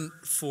important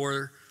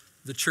for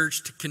the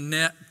church to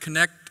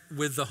connect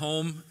with the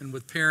home and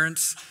with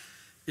parents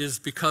is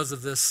because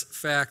of this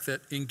fact that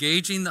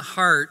engaging the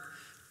heart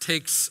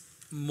takes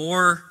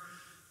more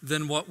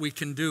than what we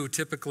can do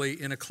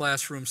typically in a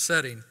classroom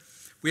setting.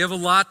 We have a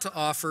lot to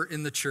offer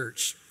in the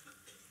church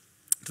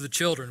to the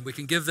children. We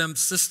can give them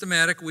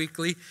systematic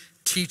weekly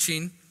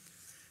teaching,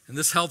 and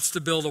this helps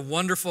to build a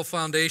wonderful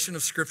foundation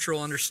of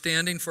scriptural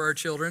understanding for our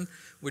children,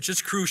 which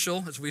is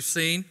crucial, as we've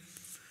seen.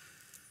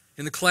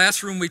 In the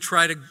classroom, we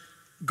try to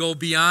go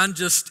beyond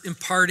just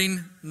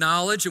imparting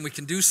knowledge, and we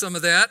can do some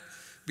of that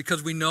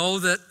because we know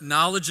that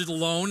knowledge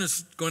alone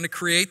is going to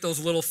create those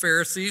little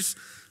Pharisees,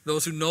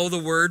 those who know the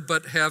word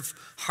but have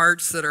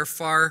hearts that are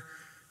far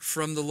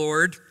from the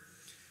Lord.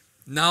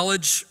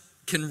 Knowledge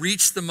can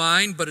reach the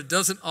mind, but it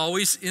doesn't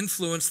always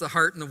influence the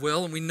heart and the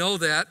will, and we know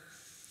that.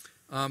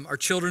 Our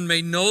children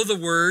may know the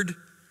word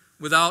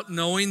without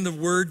knowing the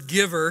word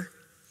giver,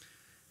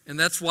 and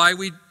that's why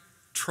we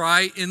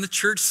try in the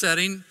church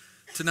setting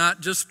to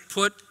not just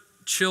put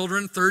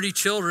children, 30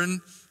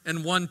 children,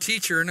 and one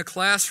teacher in a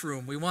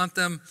classroom. We want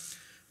them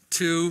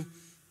to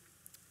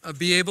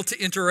be able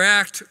to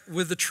interact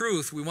with the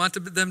truth. We want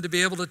them to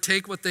be able to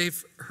take what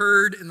they've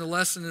heard in the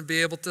lesson and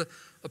be able to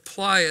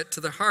apply it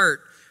to their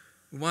heart.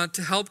 We want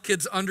to help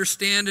kids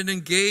understand and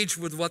engage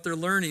with what they're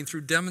learning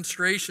through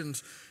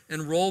demonstrations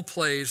and role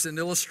plays and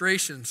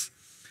illustrations.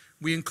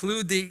 We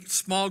include the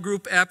small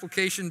group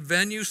application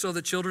venue so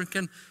that children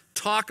can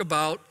talk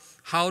about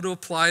how to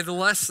apply the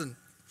lesson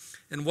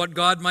and what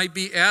God might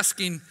be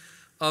asking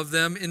of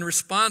them in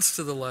response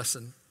to the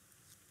lesson.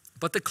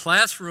 But the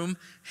classroom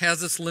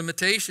has its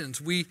limitations.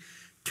 We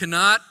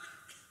cannot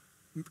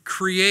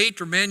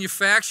create or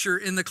manufacture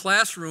in the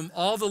classroom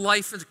all the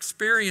life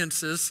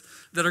experiences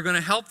that are going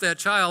to help that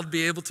child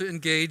be able to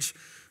engage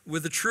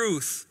with the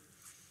truth.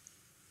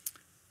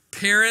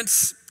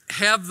 Parents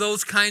have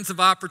those kinds of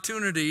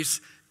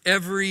opportunities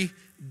every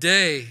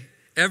day.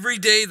 Every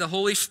day the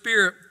Holy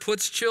Spirit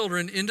puts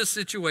children into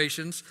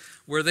situations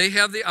where they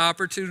have the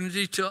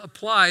opportunity to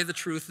apply the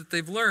truth that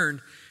they've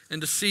learned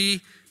and to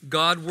see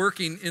God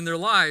working in their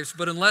lives.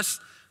 But unless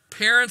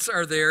parents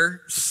are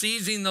there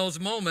seizing those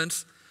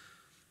moments,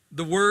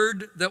 the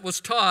word that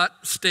was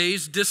taught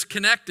stays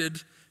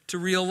disconnected to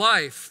real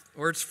life,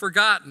 or it's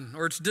forgotten,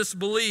 or it's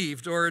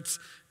disbelieved, or it's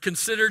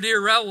considered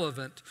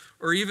irrelevant,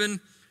 or even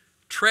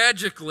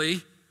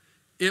tragically,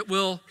 it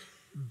will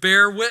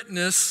bear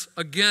witness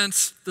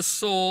against the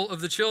soul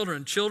of the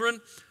children.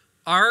 Children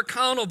are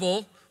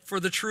accountable for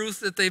the truth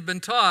that they've been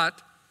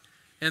taught,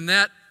 and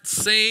that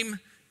same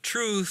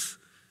truth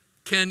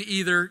can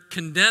either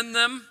condemn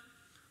them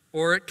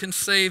or it can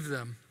save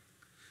them.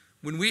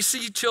 When we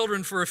see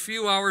children for a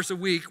few hours a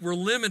week, we're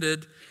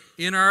limited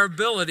in our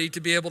ability to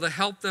be able to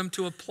help them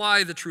to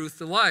apply the truth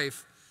to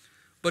life.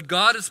 But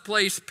God has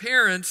placed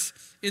parents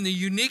in the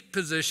unique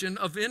position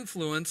of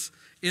influence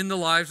in the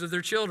lives of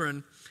their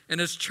children and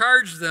has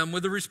charged them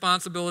with the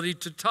responsibility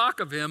to talk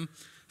of Him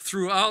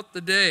throughout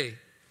the day.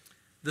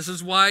 This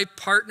is why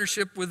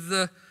partnership with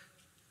the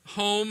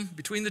home,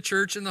 between the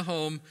church and the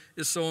home,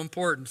 is so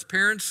important.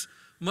 Parents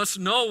must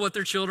know what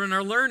their children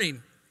are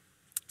learning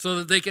so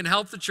that they can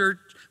help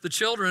the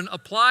children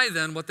apply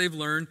then what they've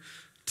learned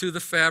to the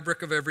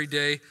fabric of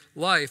everyday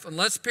life.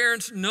 Unless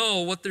parents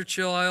know what their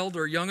child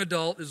or young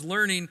adult is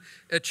learning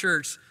at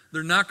church,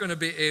 they're not going to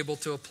be able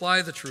to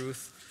apply the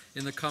truth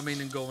in the coming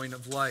and going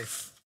of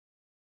life.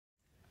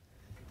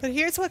 But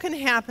here's what can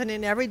happen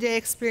in everyday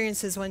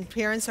experiences when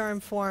parents are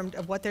informed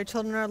of what their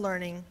children are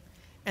learning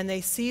and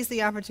they seize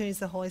the opportunities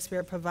the Holy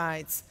Spirit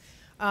provides.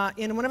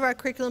 In one of our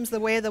curriculums, The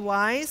Way of the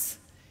Wise,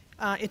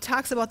 it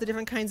talks about the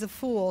different kinds of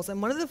fools.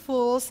 And one of the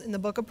fools in the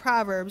book of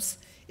Proverbs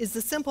is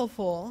the simple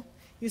fool.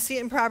 You see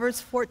it in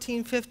Proverbs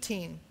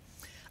 14:15.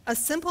 A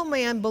simple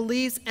man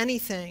believes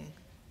anything,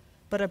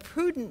 but a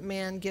prudent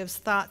man gives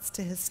thoughts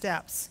to his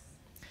steps.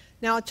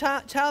 Now, a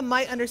child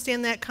might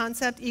understand that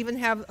concept, even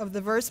have of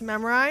the verse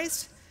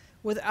memorized,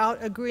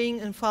 without agreeing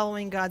and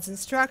following God's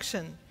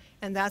instruction.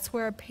 And that's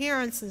where a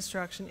parent's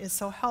instruction is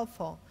so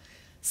helpful.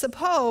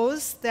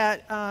 Suppose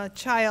that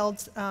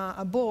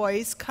a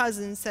boy's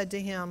cousin said to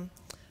him,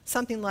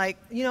 something like,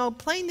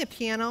 playing the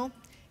piano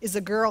is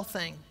a girl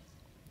thing.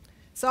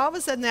 So all of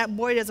a sudden that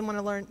boy doesn't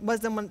want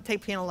to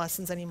take piano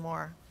lessons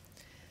anymore.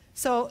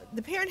 So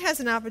the parent has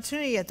an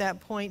opportunity at that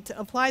point to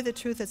apply the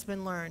truth that's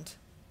been learned.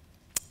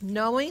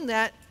 Knowing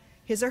that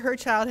his or her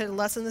child had a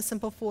lesson in the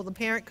simple fool, the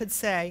parent could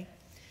say,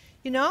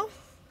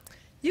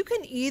 you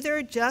can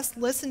either just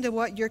listen to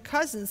what your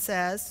cousin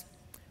says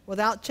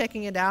without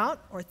checking it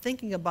out or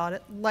thinking about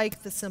it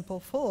like the simple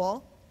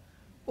fool,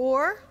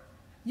 or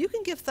you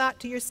can give thought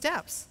to your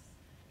steps.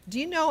 Do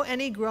you know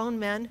any grown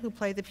men who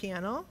play the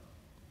piano?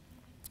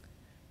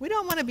 We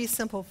don't want to be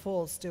simple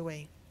fools, do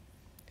we?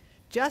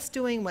 Just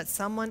doing what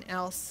someone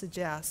else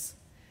suggests.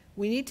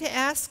 We need to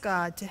ask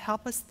God to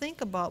help us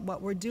think about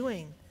what we're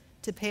doing,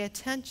 to pay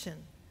attention,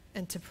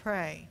 and to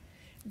pray.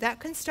 That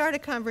can start a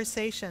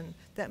conversation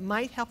that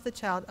might help the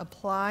child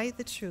apply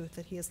the truth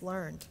that he has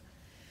learned.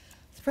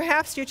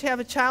 Perhaps you have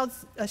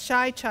a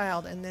shy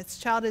child, and this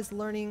child is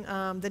learning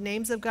the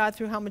names of God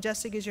through How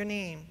Majestic Is Your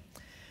Name.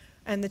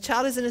 And the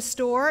child is in a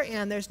store,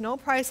 and there's no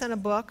price on a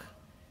book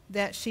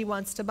that she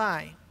wants to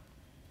buy.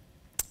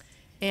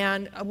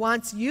 And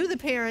wants you, the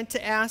parent,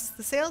 to ask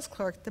the sales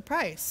clerk the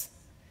price.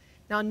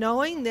 Now,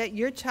 knowing that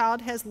your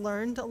child has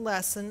learned a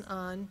lesson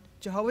on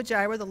Jehovah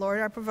Jireh, the Lord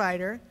our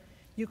provider,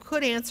 you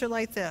could answer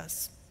like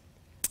this.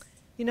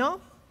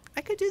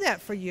 I could do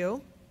that for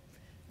you,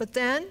 but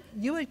then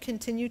you would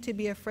continue to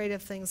be afraid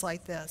of things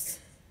like this.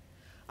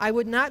 I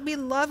would not be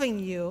loving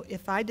you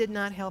if I did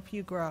not help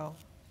you grow.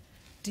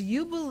 Do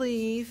you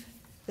believe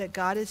that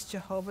God is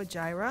Jehovah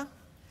Jireh?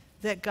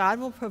 That God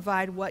will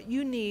provide what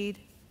you need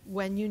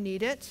when you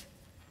need it?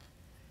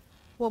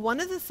 Well,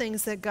 one of the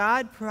things that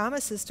God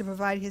promises to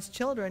provide his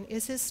children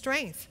is his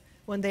strength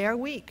when they are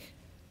weak.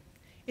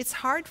 It's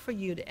hard for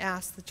you to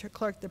ask the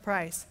clerk the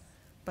price,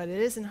 but it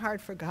isn't hard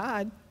for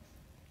God.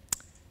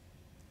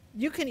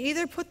 You can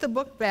either put the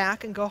book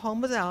back and go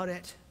home without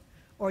it,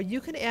 or you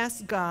can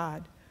ask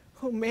God,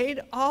 who made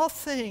all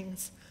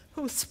things,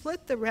 who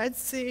split the Red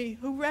Sea,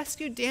 who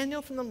rescued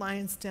Daniel from the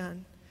lion's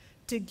den,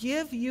 to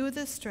give you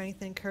the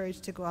strength and courage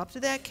to go up to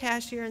that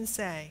cashier and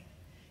say,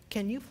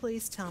 can you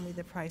please tell me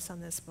the price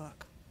on this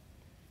book?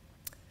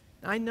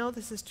 Now, I know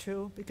this is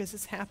true because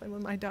it's happened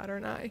with my daughter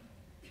and I.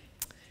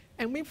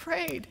 And we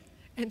prayed,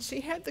 and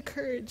she had the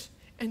courage,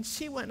 and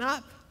she went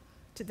up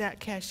to that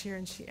cashier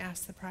and she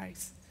asked the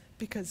price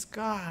because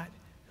God,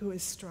 who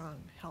is strong,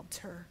 helped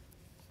her.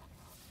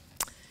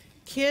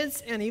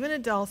 Kids and even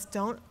adults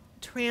don't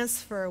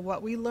transfer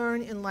what we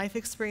learn in life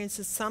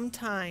experiences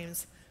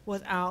sometimes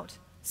without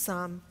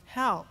some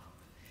help.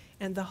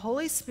 And the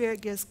Holy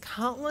Spirit gives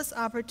countless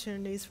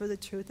opportunities for the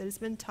truth that has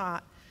been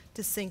taught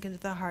to sink into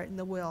the heart and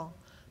the will.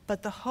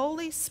 But the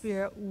Holy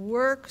Spirit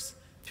works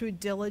through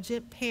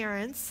diligent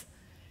parents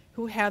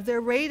who have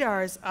their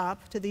radars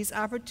up to these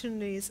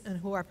opportunities and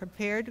who are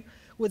prepared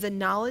with the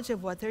knowledge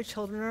of what their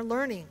children are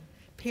learning.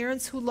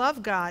 Parents who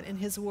love God and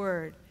his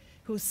word,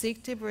 who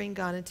seek to bring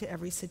God into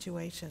every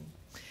situation.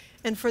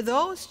 And for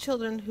those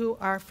children who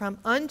are from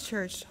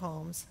unchurched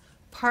homes,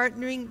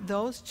 partnering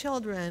those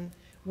children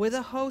with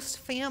a host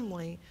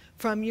family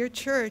from your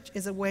church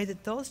is a way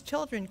that those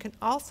children can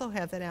also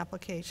have that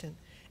application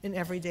in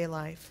everyday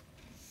life.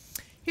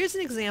 Here's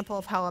an example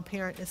of how a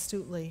parent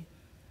astutely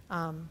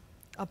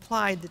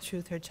applied the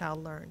truth her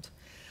child learned.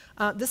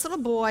 This little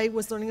boy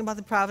was learning about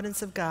the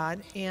providence of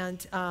God,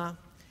 and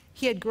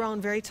he had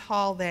grown very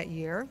tall that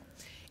year,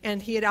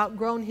 and he had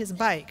outgrown his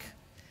bike.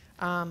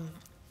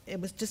 It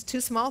was just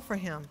too small for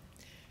him.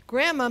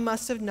 Grandma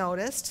must have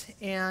noticed,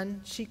 and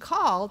she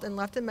called and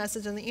left a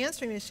message on the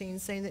answering machine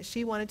saying that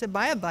she wanted to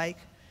buy a bike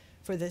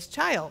for this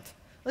child.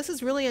 This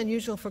is really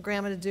unusual for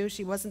Grandma to do.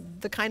 She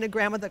wasn't the kind of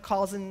grandma that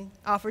calls and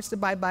offers to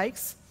buy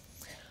bikes.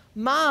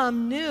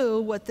 Mom knew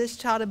what this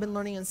child had been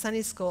learning in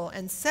Sunday school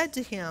and said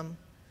to him,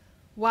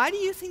 "Why do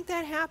you think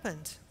that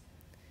happened?"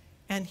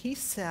 And he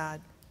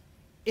said,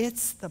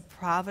 "It's the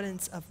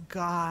providence of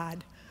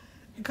God.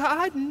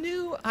 God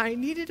knew I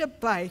needed a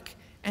bike,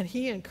 and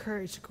he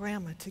encouraged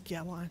Grandma to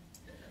get one."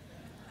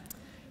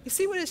 You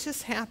see what has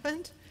just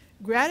happened?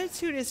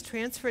 Gratitude is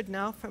transferred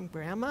now from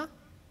Grandma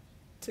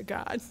to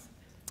God,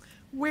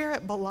 where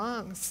it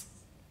belongs.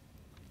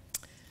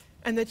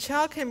 And the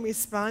child can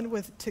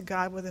respond to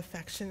God with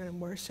affection and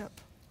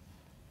worship.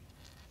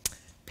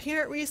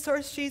 Parent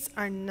resource sheets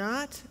are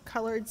not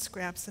colored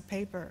scraps of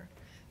paper.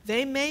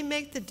 They may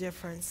make the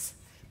difference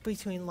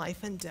between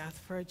life and death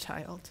for a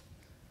child.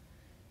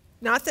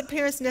 Not that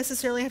parents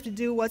necessarily have to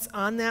do what's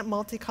on that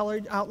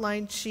multicolored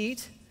outlined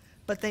sheet,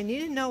 but they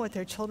need to know what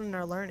their children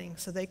are learning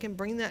so they can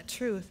bring that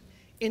truth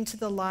into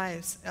the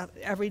lives of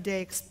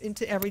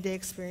into everyday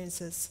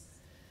experiences.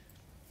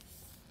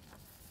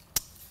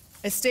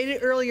 As stated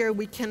earlier,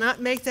 we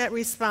cannot make that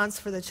response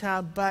for the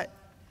child, but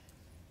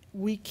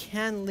we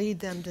can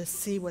lead them to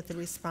see what the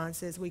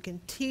response is. We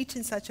can teach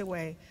in such a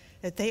way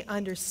that they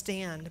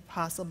understand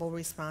possible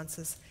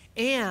responses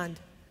and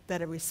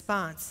that a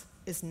response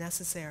is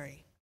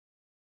necessary.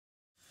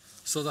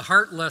 So the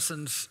heart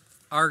lessons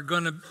are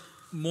going to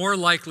more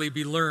likely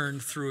be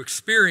learned through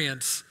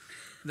experience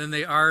than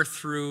they are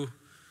through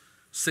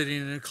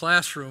sitting in a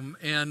classroom.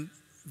 And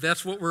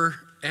that's what we're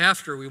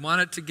after. We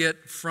want it to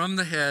get from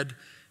the head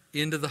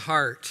into the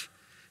heart.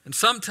 And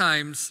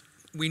sometimes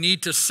we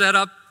need to set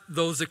up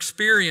those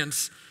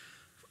experiences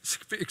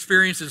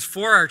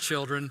for our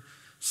children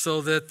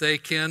so that they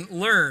can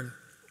learn.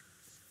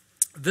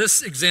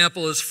 This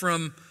example is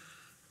from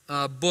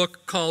a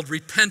book called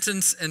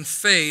Repentance and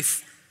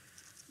Faith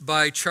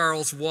by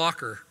Charles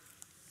Walker.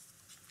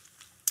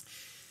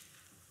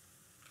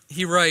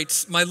 He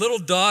writes, "My little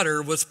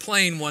daughter was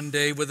playing one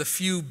day with a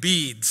few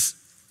beads,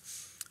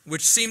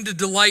 which seemed to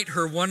delight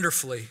her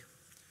wonderfully.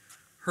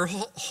 Her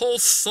whole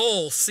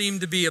soul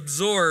seemed to be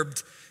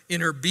absorbed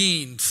in her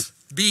beads.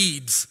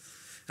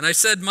 And I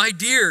said, 'My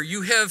dear,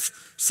 you have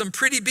some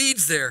pretty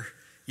beads there.'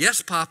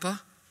 'Yes,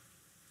 Papa.'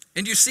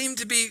 'And you seem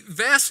to be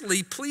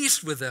vastly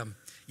pleased with them.'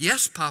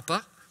 'Yes,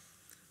 Papa.'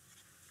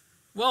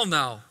 'Well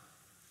now,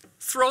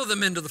 throw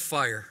them into the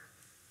fire.'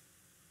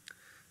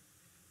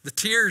 The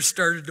tears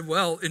started to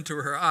well into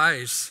her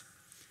eyes.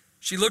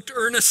 She looked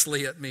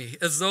earnestly at me,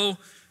 as though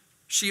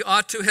she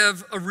ought to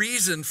have a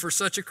reason for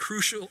such a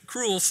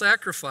cruel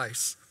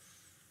sacrifice.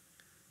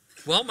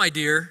 'Well, my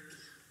dear,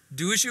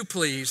 do as you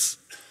please,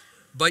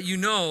 but you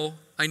know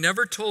I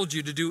never told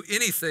you to do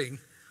anything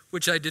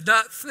which I did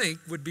not think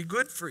would be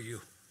good for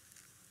you.'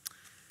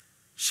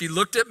 She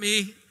looked at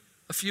me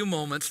a few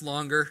moments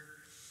longer,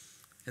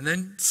 and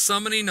then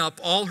summoning up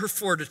all her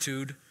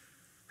fortitude,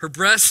 her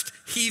breast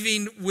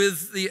heaving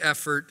with the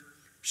effort,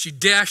 she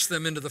dashed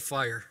them into the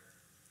fire.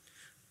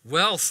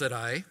 'Well,' said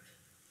I,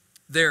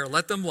 'there,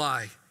 let them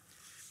lie.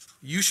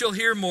 You shall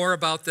hear more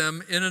about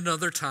them in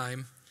another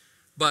time,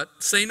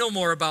 but say no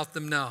more about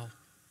them now.'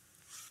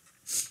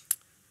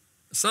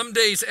 Some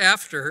days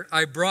after,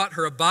 I brought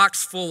her a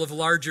box full of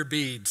larger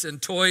beads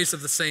and toys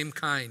of the same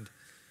kind.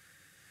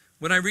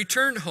 When I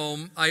returned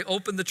home, I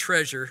opened the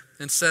treasure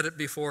and set it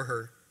before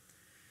her.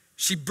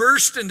 She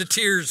burst into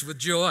tears with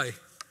joy.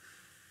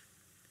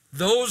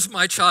 'Those,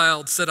 my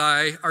child,' said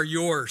I, 'are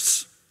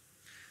yours,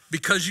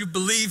 because you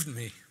believed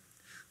me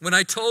when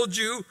I told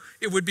you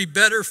it would be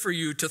better for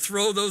you to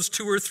throw those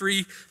 2 or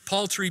 3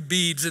 paltry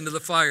beads into the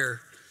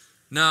fire.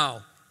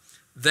 Now,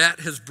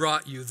 that has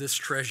brought you this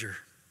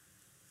treasure.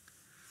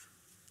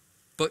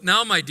 But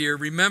now, my dear,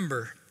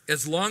 remember,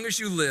 as long as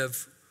you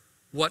live,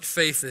 what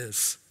faith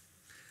is.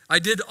 I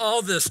did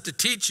all this to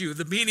teach you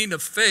the meaning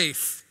of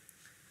faith.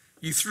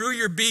 You threw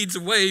your beads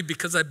away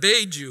because I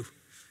bade you,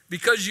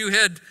 because you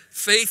had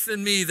faith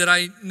in me that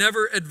I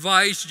never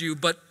advised you,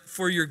 but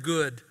for your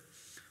good.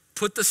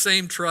 Put the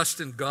same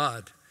trust in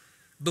God.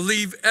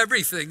 Believe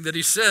everything that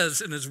he says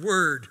in his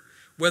word,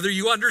 whether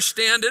you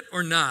understand it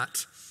or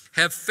not.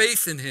 Have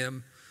faith in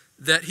him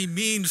that he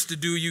means to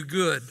do you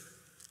good.'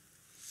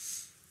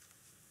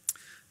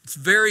 It's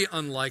very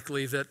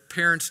unlikely that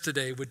parents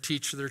today would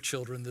teach their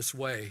children this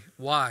way.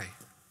 Why?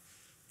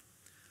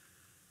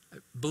 I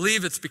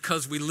believe it's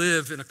because we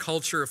live in a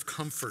culture of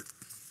comfort.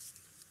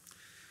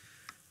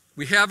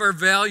 We have our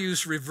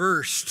values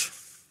reversed,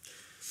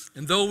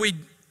 and though we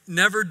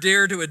never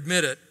dare to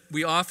admit it,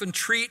 we often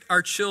treat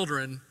our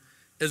children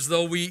as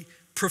though we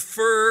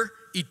prefer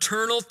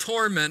eternal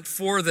torment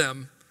for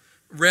them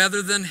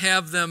rather than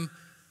have them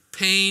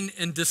pain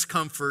and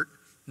discomfort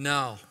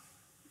now.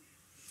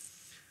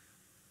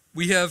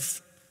 We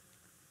have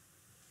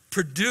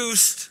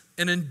produced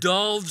an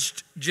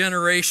indulged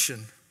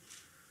generation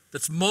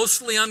that's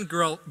mostly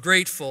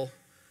ungrateful,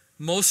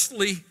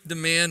 mostly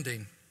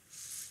demanding.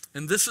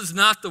 And this is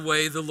not the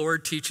way the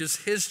Lord teaches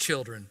his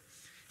children.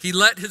 He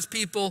let his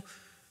people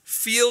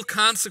feel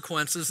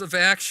consequences of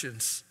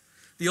actions.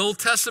 The Old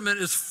Testament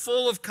is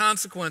full of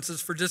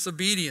consequences for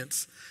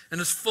disobedience and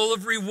is full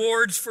of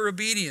rewards for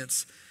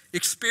obedience.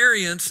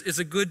 Experience is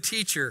a good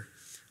teacher.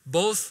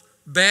 Both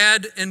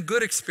bad and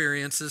good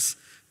experiences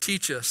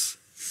teach us.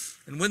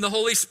 And when the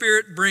Holy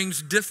Spirit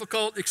brings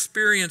difficult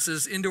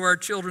experiences into our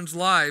children's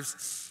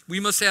lives, we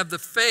must have the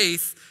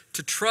faith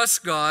to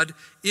trust God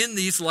in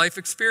these life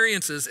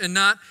experiences and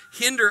not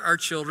hinder our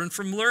children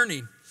from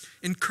learning.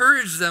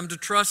 Encourage them to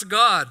trust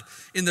God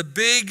in the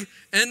big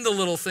and the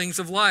little things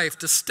of life,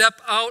 to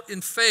step out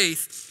in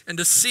faith and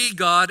to see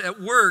God at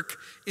work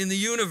in the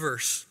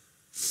universe.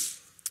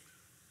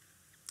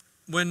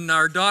 When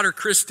our daughter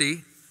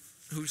Christy,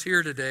 who's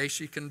here today,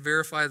 she can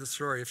verify the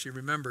story if she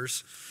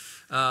remembers,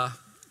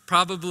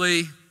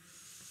 probably,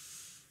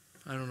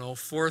 I don't know,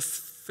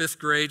 4th, 5th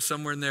grade,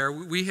 somewhere in there,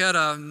 we had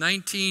a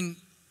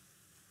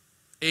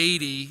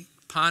 1980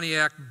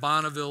 Pontiac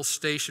Bonneville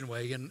station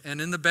wagon, and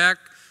in the back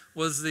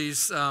was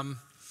these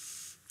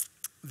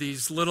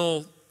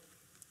little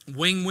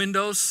wing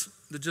windows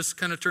that just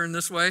kind of turn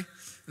this way,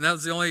 and that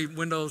was the only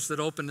windows that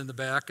opened in the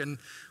back. And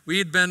we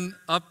had been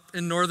up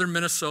in northern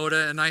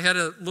Minnesota, and I had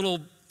a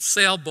little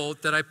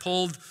sailboat that I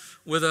pulled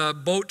with a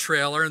boat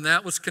trailer, and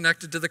that was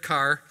connected to the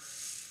car.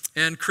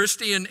 And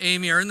Christy and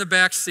Amy are in the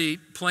back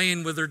seat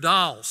playing with their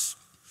dolls.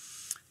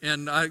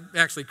 And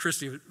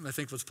Christy, I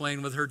think, was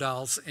playing with her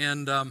dolls.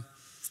 And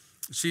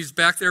she's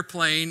back there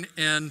playing,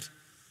 and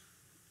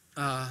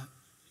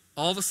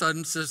all of a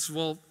sudden says,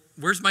 "Well,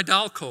 where's my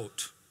doll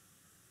coat?"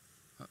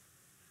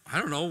 I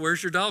don't know,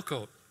 where's your doll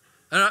coat?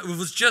 It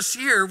was just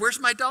here. Where's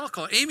my doll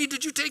coat? Amy,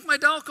 did you take my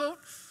doll coat?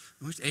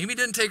 Amy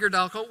didn't take her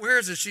doll coat. Where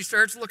is it? She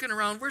starts looking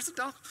around. Where's the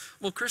doll coat?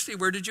 Well, Christy,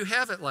 where did you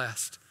have it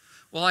last?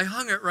 Well, I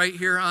hung it right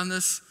here on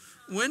this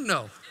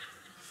window.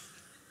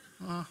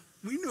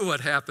 We knew what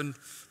happened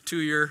to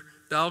your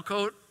doll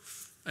coat.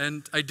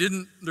 And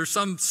there's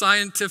some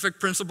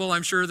scientific principle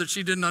I'm sure that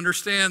she didn't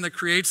understand that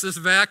creates this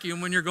vacuum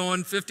when you're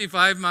going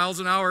 55 miles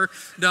an hour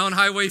down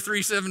Highway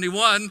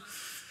 371,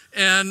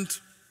 and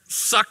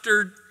sucked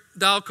her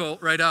doll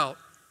coat right out.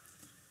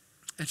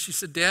 And she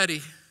said,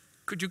 Daddy,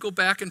 could you go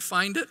back and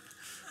find it?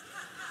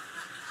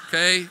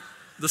 Okay,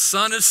 the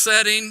sun is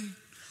setting,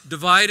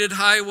 divided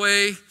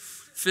highway,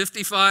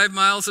 55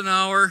 miles an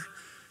hour.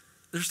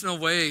 There's no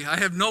way. I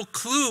have no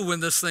clue when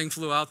this thing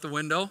flew out the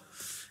window.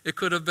 It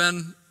could have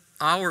been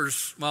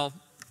hours, well,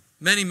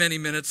 many, many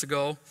minutes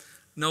ago.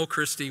 No,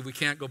 Christy, we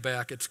can't go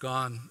back. It's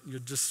gone. You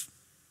just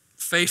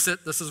face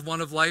it. This is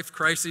one of life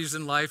crises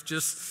in life.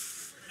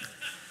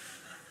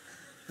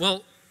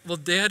 Well,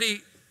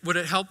 Daddy, would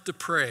it help to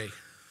pray?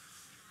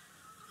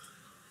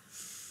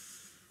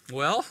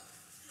 Well,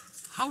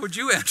 how would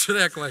you answer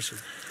that question?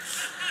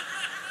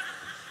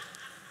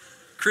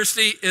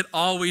 Christy, it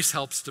always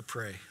helps to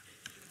pray.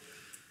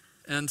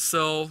 And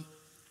so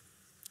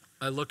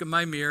I look in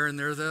my mirror, and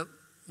there that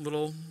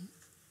little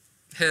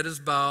head is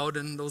bowed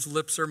and those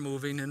lips are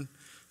moving in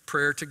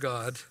prayer to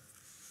God.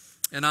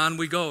 And on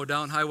we go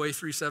down Highway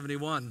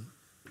 371.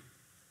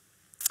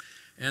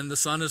 And the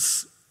sun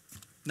is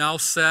now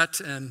set,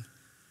 and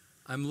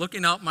I'm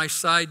looking out my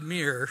side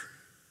mirror,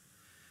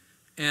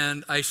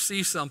 and I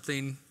see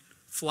something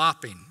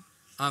flopping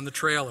on the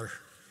trailer.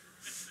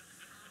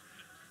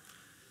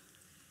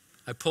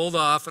 I pulled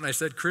off and I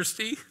said,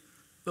 Christy,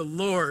 the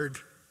Lord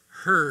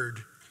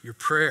heard your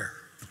prayer.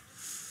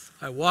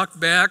 I walked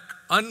back,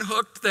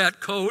 unhooked that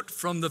coat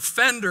from the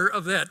fender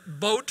of that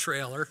boat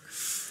trailer,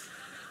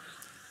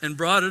 and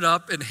brought it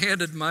up and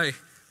handed my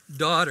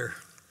daughter.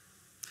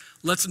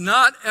 Let's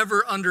not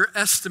ever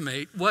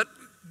underestimate what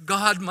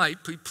God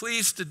might be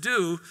pleased to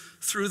do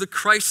through the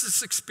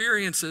crisis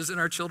experiences in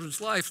our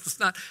children's life. Let's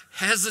not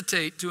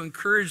hesitate to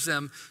encourage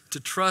them to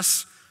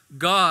trust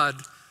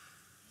God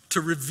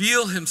to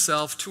reveal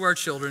himself to our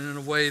children in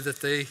a way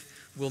that they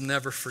will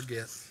never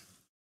forget.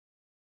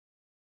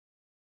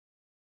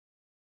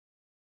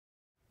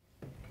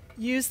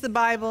 Use the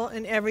Bible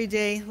in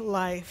everyday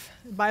life.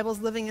 The Bible's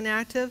living and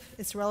active.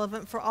 It's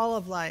relevant for all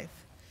of life.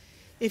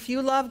 If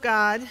you love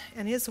God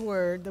and his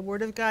word, the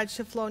word of God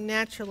should flow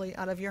naturally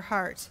out of your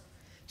heart.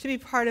 It should be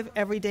part of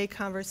everyday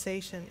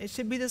conversation. It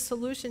should be the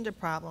solution to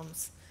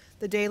problems,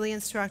 the daily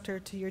instructor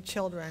to your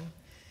children.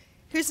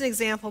 Here's an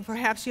example.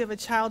 Perhaps you have a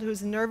child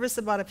who's nervous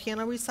about a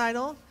piano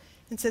recital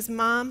and says,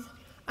 Mom,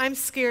 I'm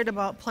scared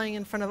about playing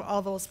in front of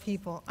all those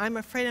people. I'm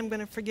afraid I'm going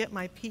to forget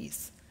my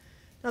piece.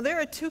 Now,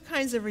 there are two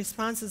kinds of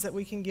responses that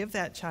we can give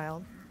that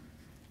child.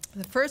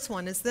 The first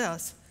one is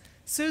this: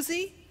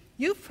 Susie,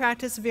 you've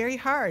practiced very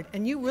hard,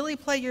 and you really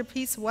play your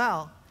piece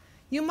well.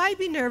 You might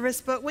be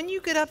nervous, but when you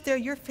get up there,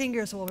 your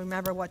fingers will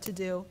remember what to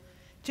do.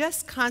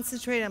 Just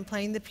concentrate on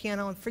playing the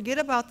piano and forget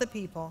about the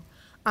people.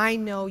 I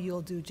know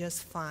you'll do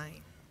just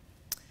fine.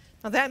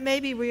 Now, that may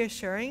be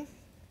reassuring,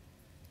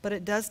 but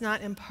it does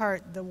not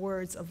impart the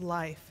words of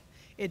life.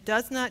 It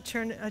does not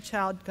turn a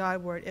child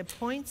Godward. It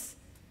points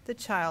the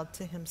child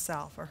to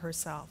himself or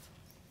herself.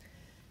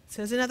 So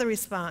here's another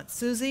response.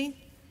 Susie,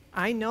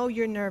 I know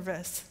you're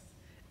nervous,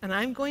 and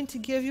I'm going to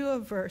give you a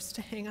verse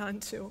to hang on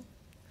to.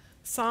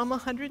 Psalm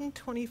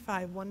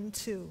 125, 1 and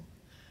 2.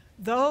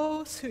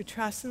 Those who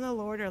trust in the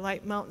Lord are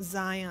like Mount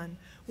Zion,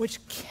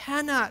 which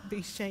cannot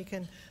be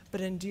shaken,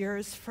 but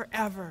endures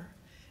forever.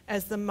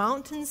 As the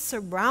mountains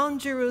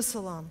surround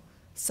Jerusalem,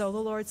 so the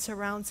Lord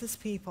surrounds his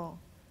people,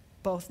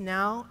 both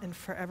now and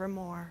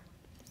forevermore.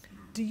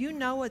 Do you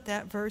know what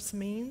that verse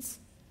means?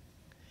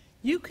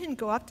 You can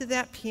go up to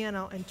that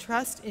piano and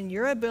trust in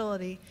your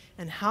ability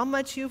and how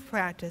much you've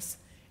practiced,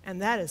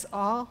 and that is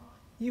all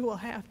you will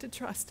have to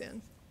trust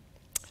in.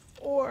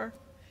 Or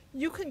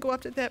you can go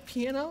up to that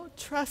piano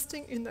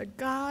trusting in the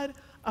God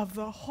of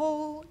the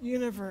whole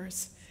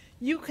universe.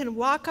 You can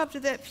walk up to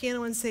that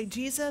piano and say,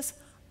 Jesus,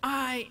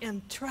 I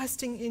am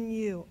trusting in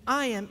you.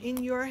 I am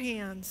in your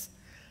hands.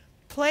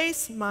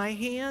 Place my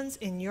hands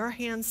in your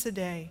hands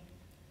today.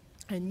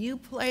 And you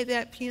play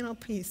that piano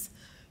piece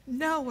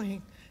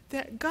knowing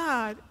that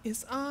God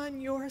is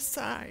on your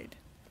side.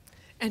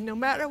 And no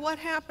matter what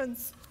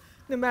happens,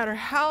 no matter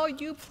how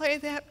you play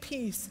that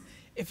piece,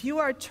 if you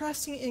are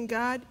trusting in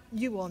God,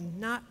 you will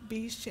not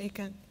be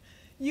shaken.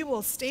 You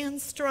will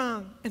stand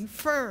strong and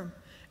firm,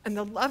 and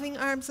the loving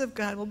arms of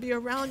God will be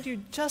around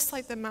you just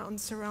like the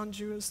mountains surround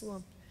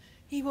Jerusalem.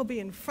 He will be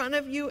in front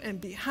of you and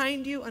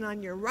behind you and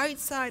on your right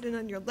side and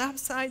on your left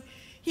side.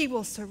 He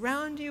will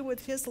surround you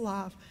with his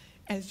love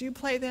as you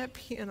play that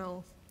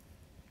piano.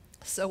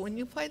 So when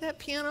you play that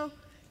piano,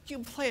 you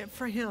play it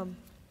for him.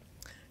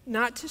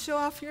 Not to show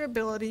off your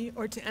ability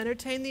or to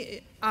entertain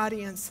the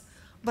audience,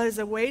 but as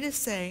a way to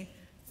say,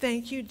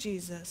 thank you,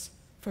 Jesus,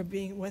 for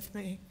being with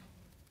me.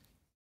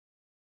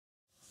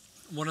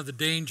 one of the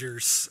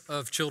dangers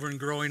of children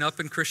growing up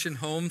in Christian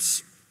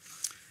homes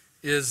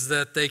is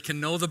that they can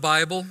know the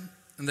Bible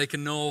and they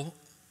can know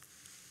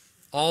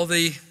all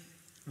the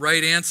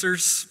right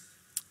answers,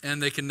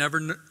 and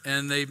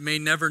they may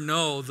never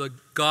know the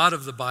God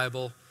of the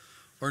Bible,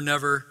 or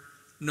never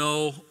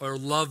know or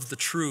love the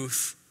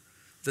truth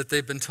that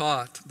they've been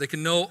taught. They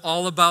can know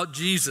all about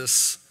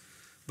Jesus,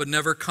 but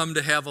never come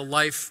to have a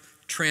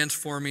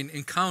life-transforming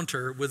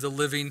encounter with a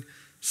living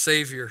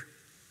Savior.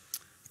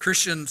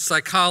 Christian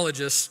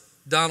psychologist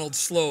Donald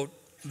Sloat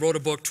wrote a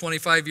book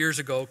 25 years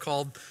ago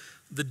called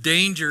The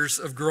Dangers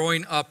of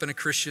Growing Up in a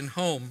Christian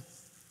Home.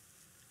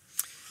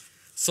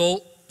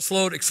 So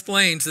Sloat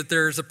explains that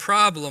there is a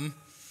problem,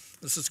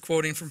 this is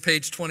quoting from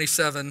page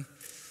 27,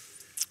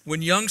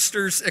 when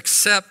youngsters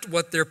accept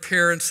what their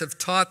parents have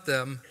taught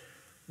them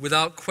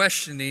without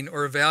questioning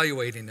or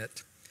evaluating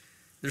it.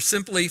 They're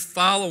simply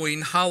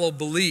following hollow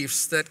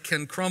beliefs that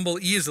can crumble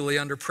easily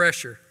under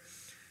pressure.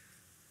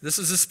 This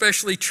is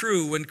especially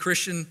true when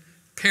Christian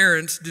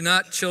parents do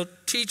not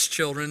teach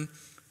children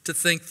to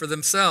think for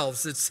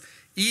themselves. It's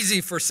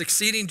easy for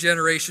succeeding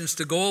generations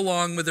to go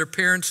along with their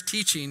parents'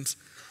 teachings,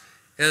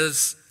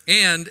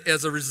 and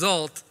as a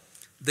result,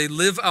 they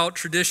live out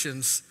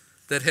traditions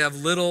that have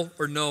little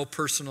or no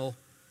personal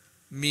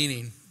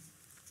meaning.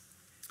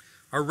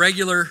 Our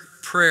regular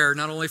prayer,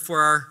 not only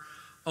for our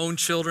own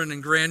children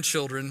and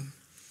grandchildren,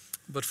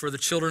 but for the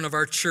children of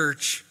our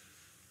church,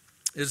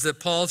 is that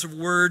Paul's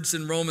words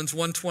in Romans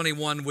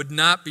 1:21 would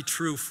not be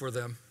true for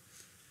them.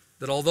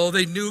 That although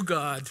they knew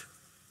God,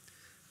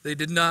 they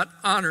did not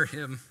honor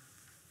him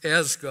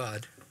as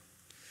God.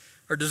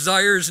 Our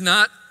desire is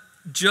not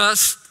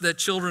just that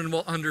children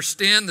will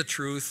understand the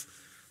truth,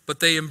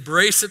 but they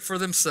embrace it for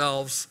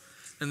themselves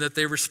and that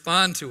they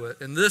respond to it.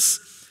 And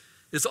this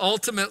is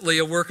ultimately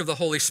a work of the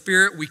Holy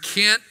Spirit. We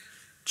can't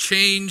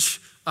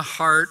change a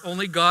heart.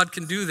 Only God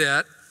can do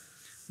that.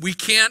 We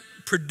can't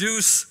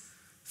produce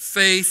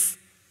faith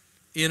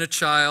in a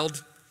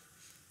child.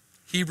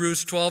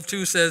 Hebrews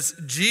 12:2 says,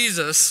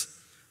 Jesus,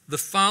 the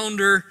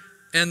founder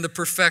and the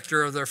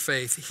perfecter of their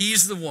faith.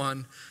 He's the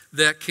one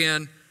that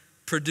can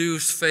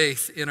produce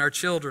faith in our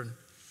children.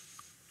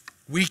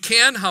 We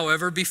can,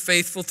 however, be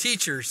faithful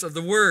teachers of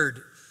the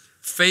word,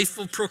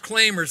 faithful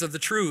proclaimers of the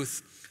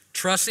truth,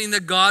 trusting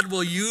that God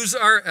will use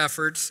our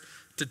efforts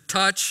to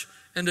touch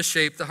and to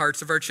shape the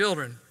hearts of our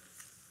children.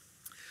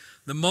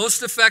 The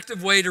most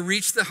effective way to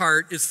reach the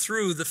heart is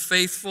through the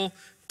faithful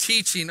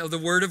teaching of the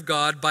Word of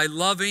God by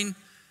loving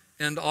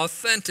and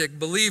authentic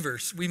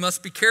believers. We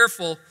must be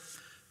careful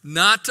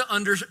not to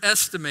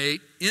underestimate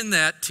in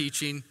that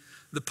teaching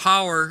the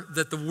power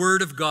that the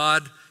Word of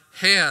God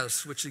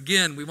has, which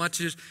again, we want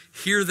you to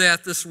hear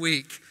that this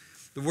week.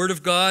 The Word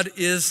of God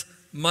is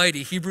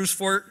mighty. Hebrews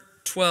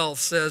 4:12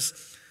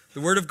 says,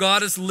 the Word of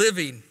God is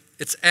living,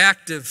 it's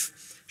active,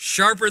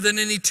 sharper than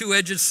any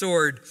two-edged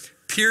sword,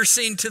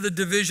 piercing to the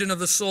division of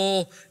the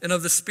soul and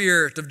of the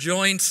spirit, of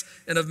joints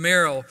and of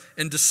marrow,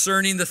 and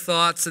discerning the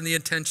thoughts and the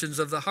intentions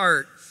of the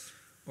heart.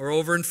 Or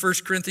over in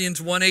 1 Corinthians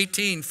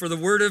 1:18, for the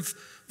word of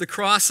the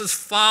cross is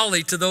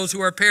folly to those who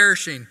are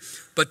perishing,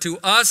 but to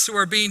us who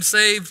are being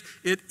saved,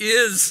 it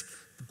is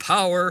the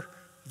power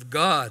of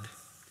God.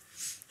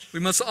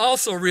 We must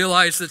also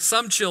realize that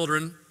some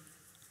children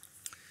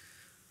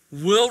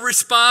will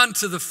respond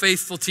to the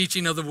faithful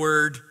teaching of the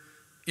word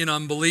in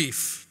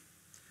unbelief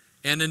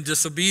and in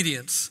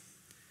disobedience.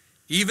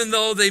 Even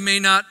though they may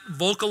not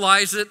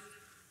vocalize it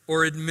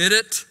or admit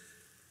it,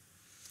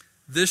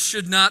 this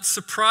should not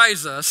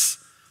surprise us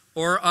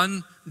or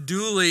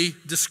unduly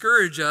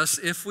discourage us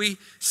if we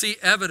see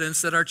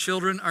evidence that our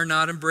children are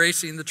not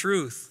embracing the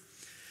truth.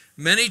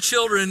 Many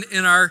children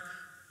in our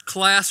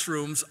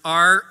classrooms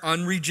are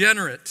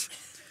unregenerate.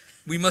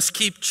 We must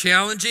keep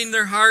challenging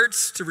their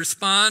hearts to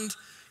respond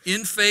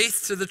in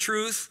faith to the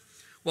truth,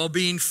 while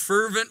being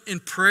fervent in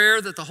prayer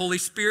that the Holy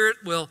Spirit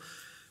will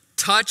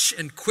touch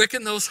and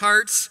quicken those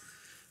hearts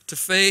to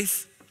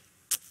faith.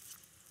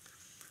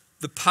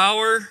 The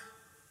power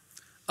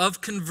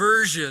of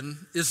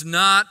conversion is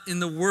not in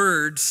the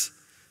words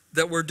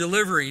that we're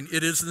delivering.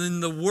 It is in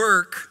the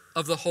work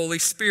of the Holy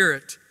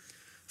Spirit,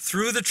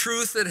 through the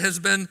truth that has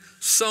been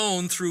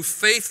sown through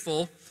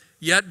faithful,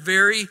 yet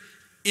very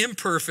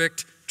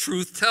imperfect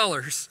truth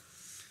tellers.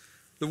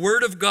 The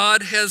Word of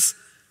God has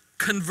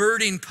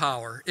converting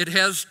power. It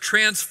has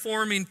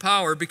transforming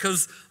power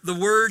because the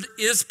Word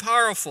is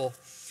powerful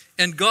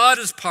and God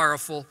is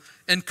powerful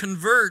and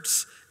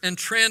converts and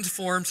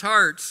transforms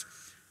hearts.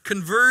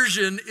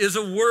 Conversion is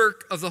a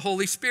work of the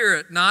Holy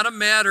Spirit, not a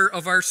matter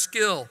of our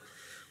skill.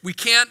 We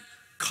can't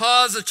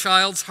cause a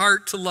child's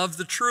heart to love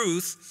the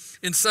truth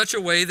in such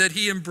a way that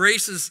he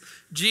embraces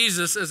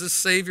Jesus as his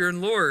Savior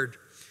and Lord.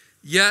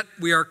 Yet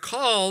we are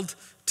called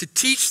to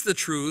teach the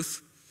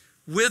truth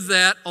with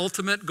that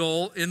ultimate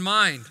goal in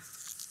mind.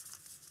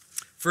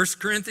 1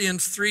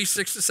 Corinthians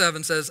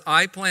 3:6-7 says,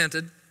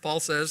 Paul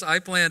says, I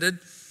planted,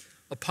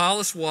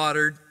 Apollos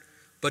watered,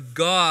 but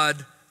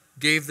God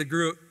gave the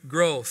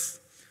growth.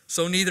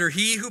 So neither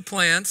he who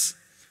plants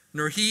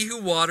nor he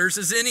who waters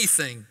is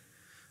anything,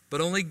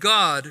 but only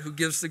God who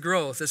gives the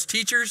growth. As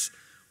teachers,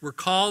 we're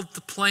called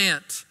to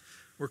plant.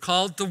 We're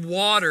called to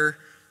water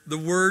the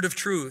word of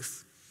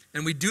truth.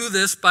 And we do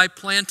this by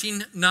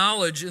planting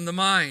knowledge in the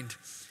mind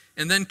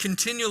and then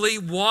continually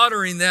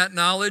watering that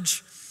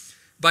knowledge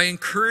by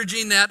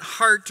encouraging that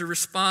heart to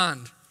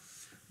respond.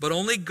 But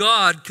only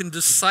God can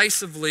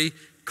decisively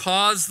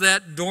cause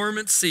that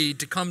dormant seed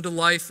to come to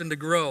life and to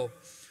grow.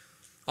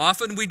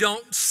 Often we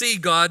don't see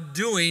God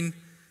doing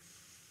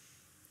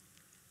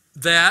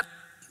that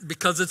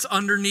because it's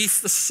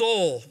underneath the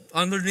soul,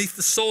 underneath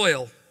the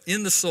soil,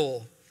 in the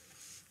soul,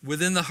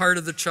 within the heart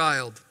of the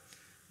child.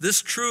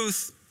 This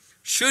truth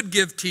should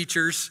give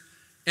teachers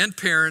and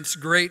parents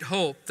great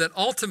hope that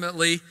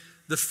ultimately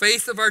the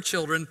faith of our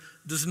children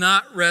does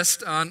not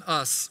rest on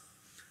us.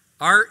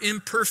 Our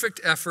imperfect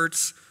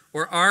efforts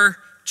or our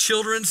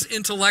children's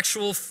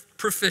intellectual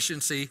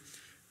proficiency.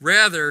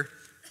 Rather,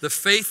 the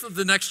faith of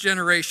the next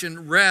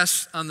generation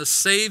rests on the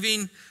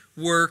saving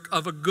work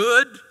of a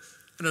good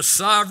and a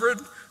sovereign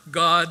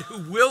God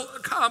who will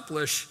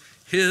accomplish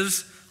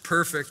his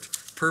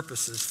perfect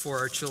purposes for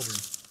our children.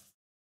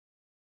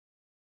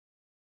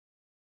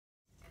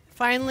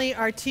 Finally,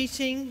 our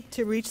teaching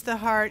to reach the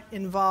heart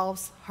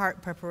involves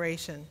heart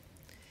preparation.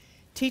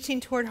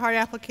 Teaching toward heart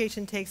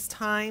application takes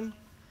time,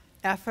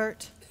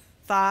 effort,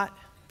 thought,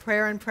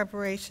 prayer, and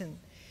preparation.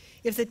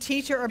 If the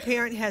teacher or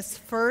parent has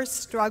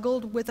first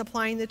struggled with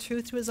applying the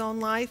truth to his own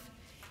life,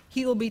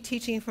 he will be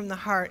teaching from the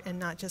heart and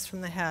not just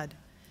from the head.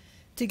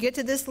 To get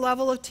to this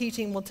level of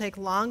teaching will take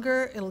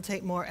longer, it'll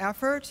take more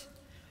effort,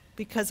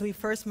 because we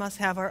first must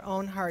have our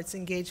own hearts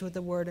engaged with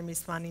the Word and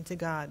responding to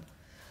God.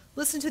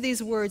 Listen to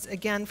these words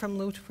again from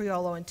Lou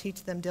Priolo and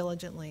teach them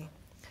diligently.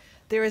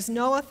 There is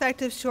no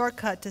effective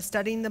shortcut to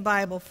studying the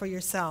Bible for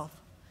yourself.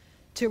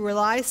 To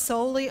rely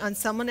solely on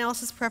someone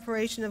else's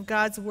preparation of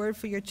God's Word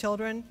for your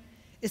children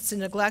is to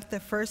neglect the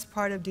first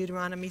part of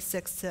Deuteronomy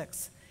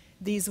 6:6.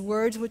 These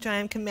words which I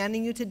am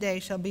commanding you today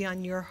shall be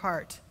on your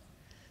heart.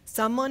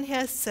 Someone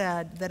has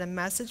said that a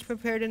message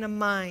prepared in a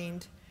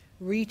mind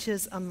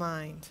reaches a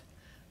mind,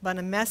 but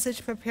a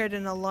message prepared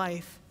in a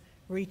life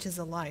reaches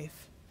a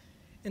life.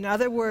 In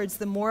other words,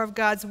 the more of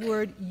God's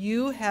Word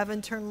you have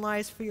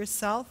internalized for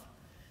yourself,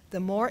 the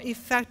more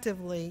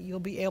effectively you'll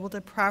be able to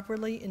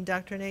properly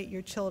indoctrinate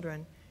your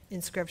children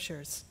in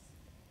Scriptures.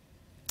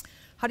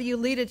 How do you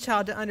lead a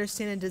child to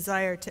understand and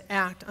desire to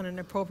act on an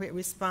appropriate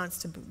response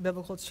to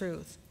biblical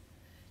truth?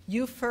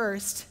 You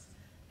first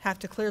have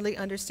to clearly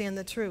understand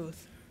the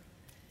truth.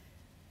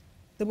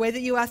 The way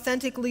that you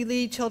authentically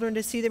lead children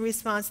to see the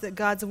response that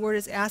God's Word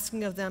is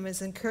asking of them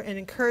and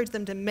encourage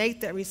them to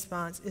make that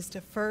response is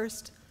to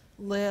first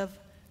live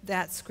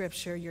that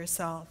Scripture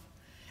yourself.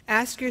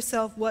 Ask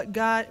yourself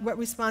what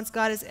response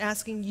God is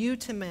asking you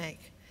to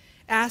make.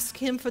 Ask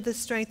Him for the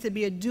strength to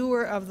be a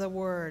doer of the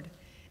Word,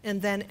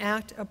 and then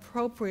act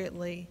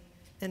appropriately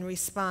in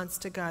response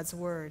to God's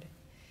Word.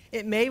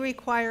 It may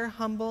require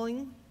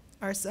humbling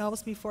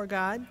ourselves before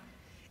God,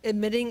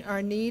 admitting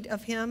our need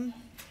of Him.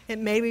 It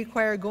may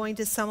require going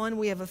to someone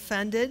we have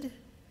offended.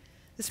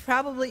 This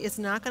probably is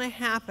not going to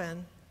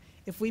happen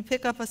if we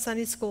pick up a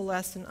Sunday school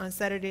lesson on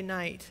Saturday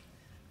night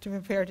to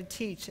prepare to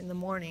teach in the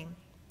morning.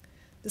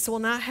 This will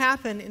not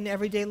happen in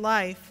everyday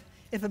life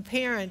if a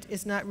parent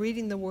is not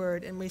reading the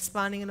Word and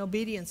responding in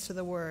obedience to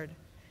the Word.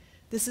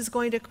 This is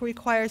going to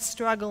require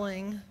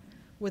struggling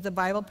with the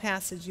Bible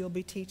passage you'll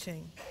be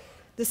teaching.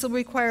 This will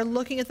require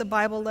looking at the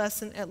Bible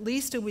lesson at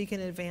least a week in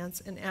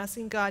advance and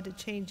asking God to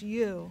change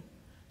you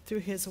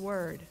through His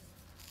Word.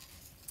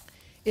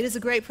 It is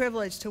a great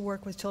privilege to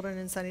work with children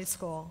in Sunday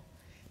school.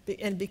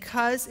 And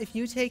because if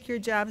you take your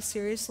job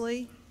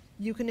seriously,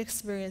 you can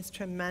experience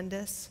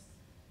tremendous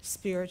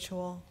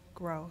spiritual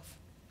growth.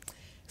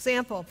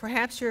 Example,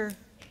 perhaps you're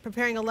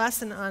preparing a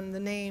lesson on the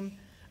name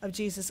of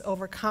Jesus,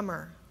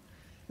 Overcomer.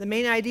 The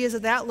main ideas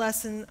of that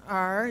lesson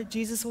are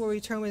Jesus will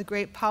return with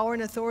great power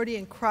and authority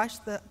and crush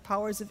the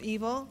powers of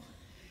evil,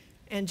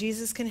 and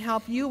Jesus can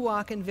help you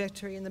walk in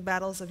victory in the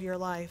battles of your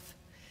life.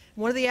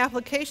 One of the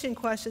application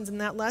questions in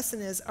that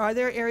lesson is, are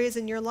there areas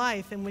in your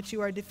life in which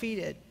you are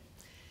defeated?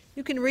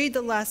 You can read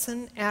the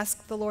lesson,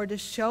 ask the Lord to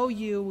show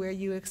you where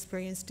you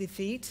experience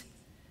defeat,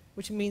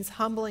 which means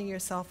humbling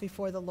yourself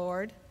before the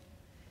Lord,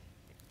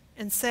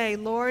 and say,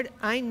 Lord,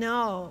 I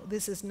know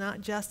this is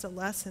not just a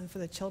lesson for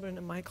the children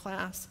in my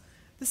class.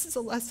 This is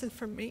a lesson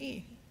for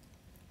me.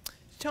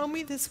 Show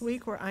me this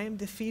week where I am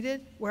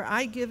defeated, where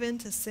I give in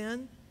to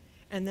sin,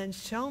 and then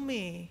show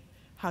me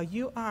how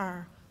you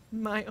are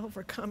my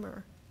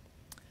overcomer.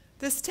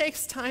 This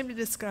takes time to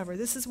discover.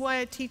 This is why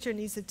a teacher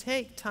needs to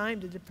take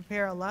time to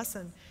prepare a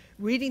lesson,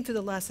 reading through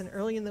the lesson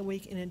early in the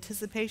week in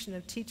anticipation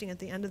of teaching at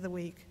the end of the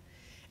week.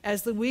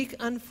 As the week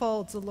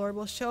unfolds, the Lord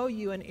will show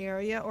you an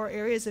area or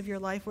areas of your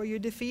life where you're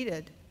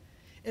defeated.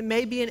 It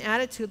may be an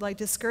attitude like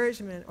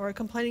discouragement or a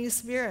complaining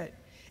spirit.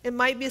 It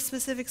might be a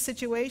specific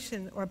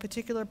situation or a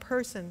particular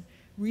person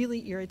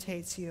really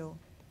irritates you,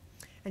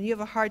 and you have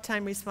a hard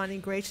time responding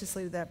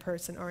graciously to that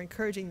person or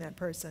encouraging that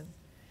person.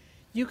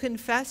 You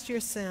confess your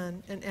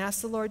sin and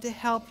ask the Lord to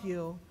help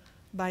you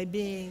by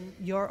being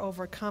your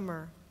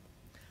overcomer.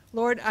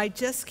 Lord, I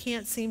just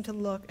can't seem to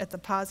look at the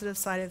positive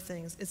side of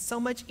things. It's so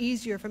much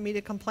easier for me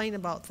to complain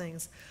about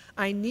things.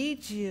 I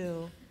need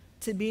you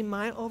to be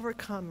my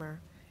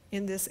overcomer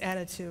in this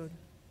attitude.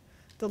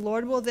 The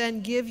Lord will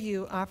then give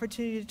you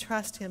opportunity to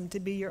trust him to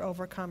be your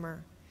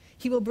overcomer.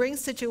 He will bring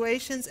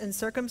situations and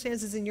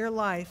circumstances in your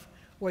life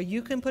where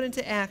you can put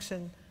into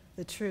action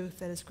the truth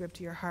that has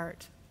gripped your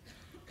heart.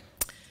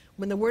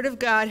 When the Word of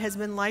God has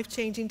been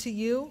life-changing to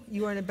you,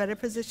 you are in a better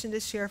position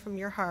to share from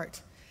your heart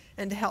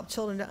and to help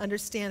children to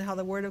understand how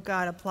the Word of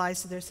God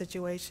applies to their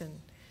situation.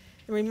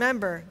 And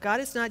remember, God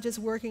is not just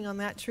working on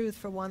that truth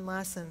for one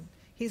lesson.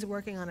 He's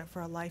working on it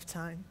for a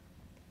lifetime.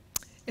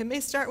 It may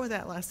start with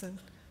that lesson,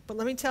 but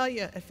let me tell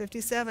you, at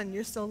 57,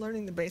 you're still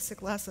learning the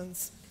basic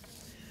lessons.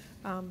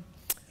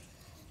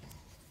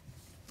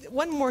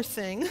 One more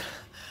thing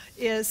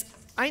is,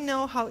 I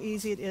know how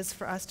easy it is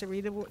for us to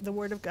read the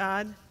Word of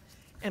God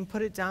and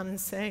put it down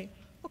and say,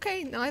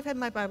 okay, now I've had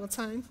my Bible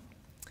time,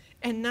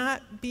 and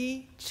not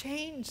be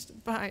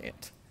changed by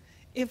it.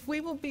 If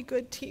we will be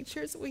good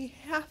teachers, we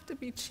have to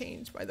be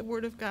changed by the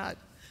Word of God.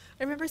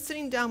 I remember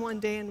sitting down one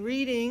day and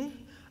reading,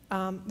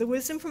 the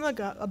wisdom from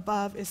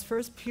above is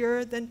first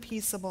pure, then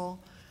peaceable,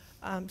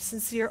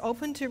 sincere,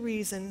 open to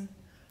reason.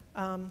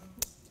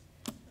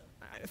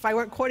 If I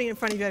weren't quoting in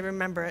front of you, I'd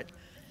remember it.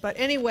 But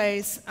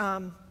anyways,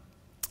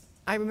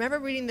 I remember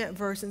reading that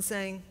verse and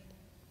saying,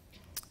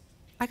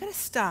 I got to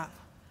stop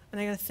and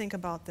I got to think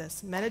about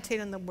this, meditate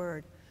on the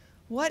Word.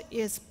 What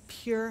is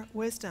pure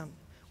wisdom?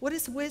 What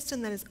is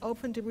wisdom that is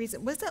open to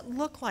reason? What does that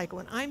look like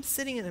when I'm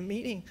sitting in a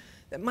meeting,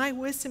 that my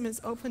wisdom is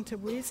open to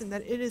reason,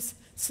 that it is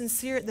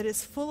sincere, that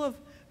it's full of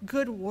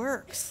good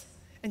works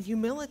and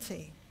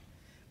humility?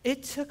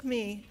 It took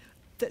me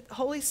the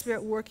Holy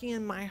Spirit working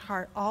in my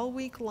heart all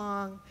week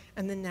long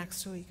and the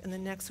next week and the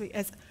next week.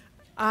 As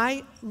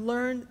I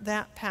learned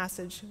that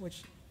passage,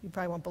 which you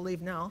probably won't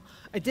believe now,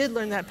 I did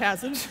learn that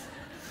passage,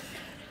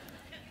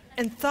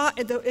 and thought,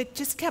 it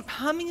just kept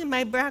humming in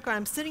my background.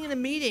 I'm sitting in a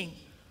meeting.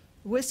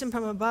 Wisdom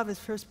from above is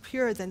first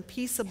pure, then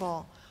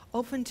peaceable,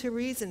 open to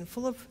reason,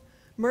 full of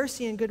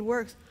mercy and good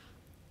works.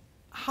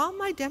 How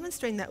am I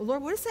demonstrating that?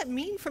 Lord, what does that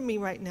mean for me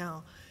right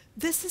now?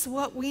 This is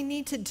what we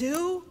need to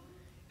do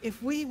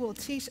if we will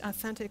teach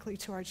authentically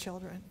to our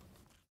children.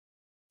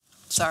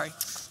 Sorry.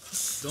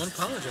 Don't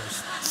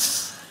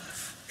apologize.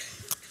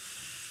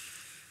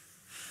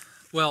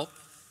 Well,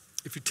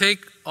 if you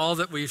take all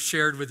that we've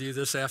shared with you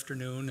this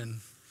afternoon and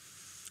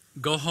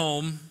go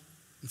home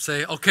and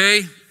say,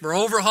 okay, we're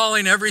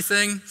overhauling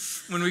everything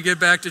when we get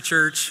back to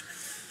church,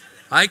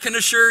 I can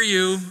assure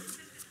you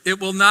it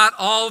will not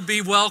all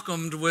be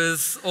welcomed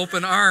with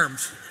open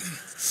arms.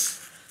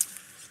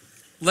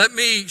 Let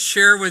me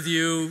share with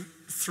you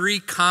 3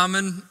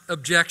 common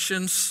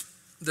objections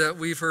that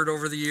we've heard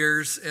over the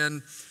years.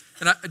 And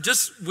I,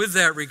 just with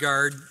that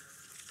regard,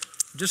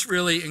 just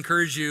really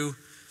encourage you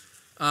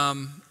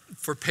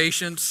for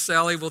patience.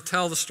 Sally will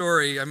tell the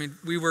story. I mean,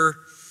 we were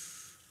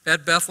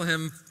at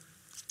Bethlehem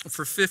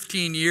for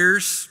 15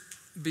 years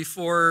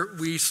before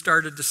we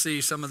started to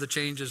see some of the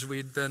changes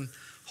we'd been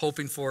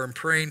hoping for and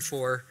praying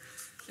for.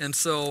 And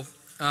so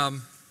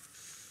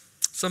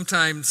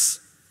sometimes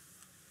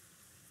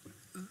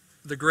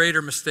the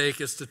greater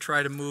mistake is to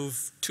try to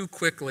move too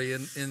quickly,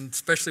 and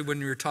especially when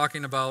you're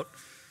talking about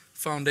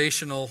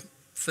foundational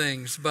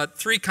things. But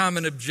 3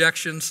 common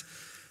objections.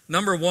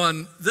 Number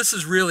 1, this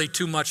is really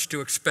too much to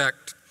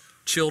expect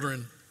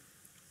children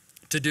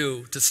to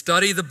do, to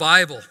study the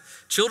Bible.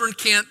 Children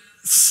can't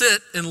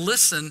sit and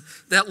listen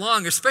that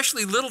long,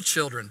 especially little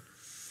children.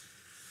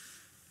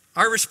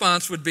 Our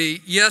response would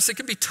be, yes, it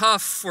can be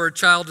tough for a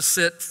child to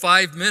sit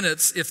 5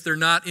 minutes if they're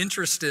not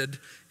interested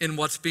in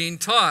what's being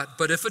taught.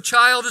 But if a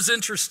child is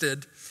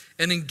interested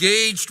and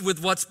engaged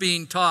with what's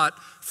being taught,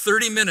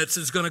 30 minutes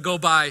is going to go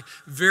by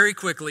very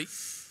quickly.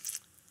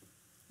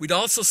 We'd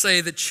also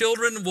say that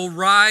children will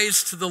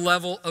rise to the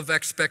level of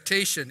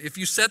expectation. If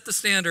you set the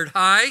standard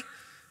high,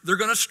 they're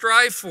going to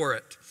strive for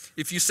it.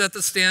 If you set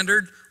the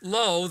standard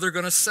low, they're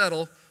going to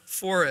settle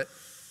for it.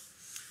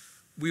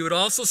 We would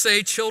also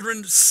say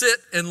children sit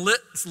and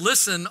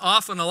listen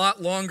often a lot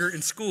longer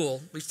in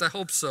school. At least I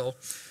hope so.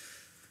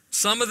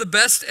 Some of the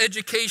best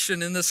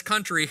education in this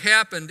country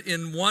happened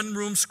in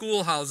one-room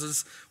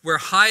schoolhouses where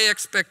high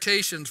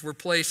expectations were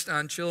placed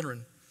on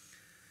children.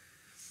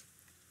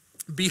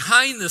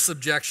 Behind this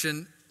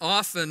objection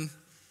often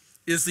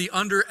is the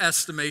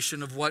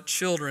underestimation of what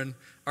children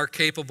are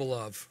capable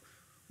of.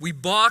 We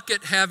balk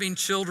at having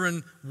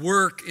children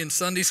work in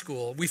Sunday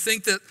school. We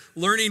think that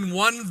learning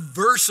 1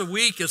 verse a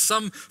week is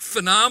some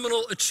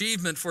phenomenal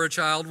achievement for a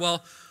child,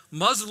 while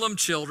Muslim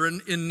children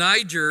in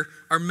Niger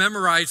are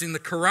memorizing the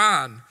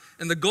Quran.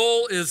 And the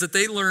goal is that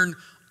they learn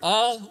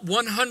all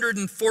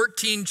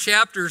 114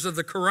 chapters of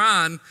the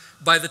Quran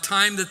by the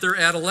time that they're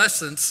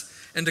adolescents,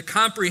 and to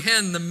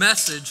comprehend the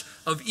message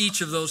of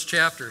each of those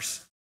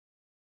chapters.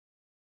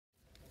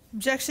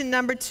 Objection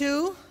number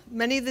 2,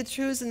 many of the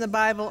truths in the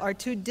Bible are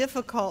too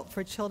difficult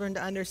for children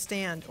to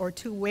understand or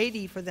too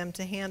weighty for them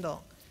to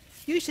handle.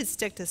 You should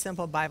stick to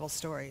simple Bible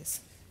stories.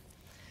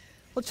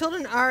 Well,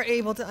 children are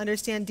able to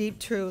understand deep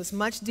truths,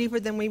 much deeper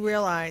than we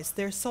realize.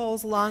 Their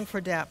souls long for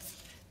depth.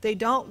 They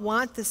don't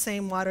want the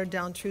same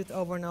watered-down truth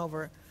over and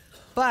over.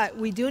 But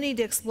we do need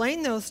to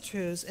explain those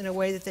truths in a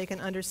way that they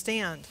can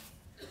understand.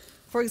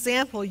 For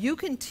example, you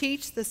can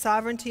teach the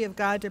sovereignty of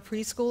God to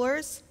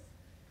preschoolers,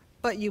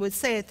 but you would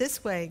say it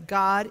this way: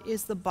 God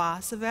is the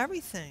boss of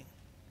everything.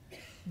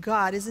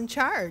 God is in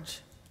charge.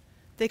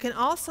 They can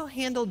also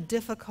handle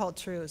difficult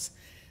truths.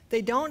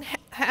 They don't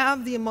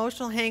have the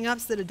emotional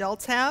hang-ups that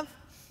adults have.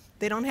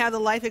 They don't have the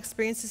life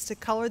experiences to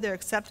color their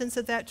acceptance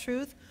of that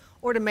truth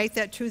or to make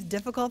that truth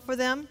difficult for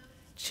them.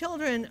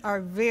 Children are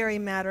very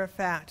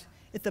matter-of-fact.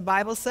 If the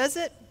Bible says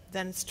it,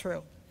 then it's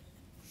true.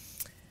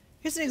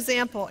 Here's an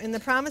example. In the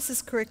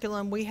Promises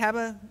curriculum, we have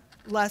a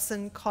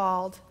lesson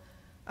called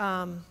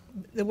where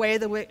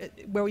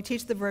we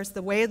teach the verse,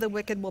 "The way of the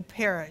wicked will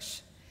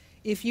perish."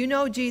 If you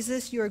know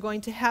Jesus, you are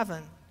going to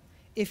heaven.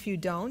 If you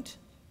don't,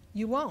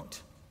 you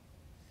won't.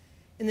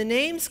 In the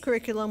names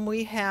curriculum,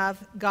 we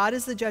have God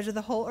is the judge of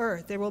the whole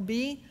earth. There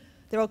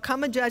will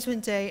come a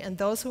judgment day, and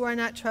those who are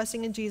not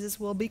trusting in Jesus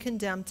will be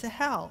condemned to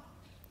hell.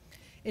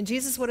 In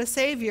Jesus, What a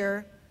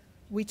Savior,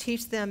 we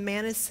teach them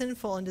man is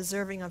sinful and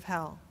deserving of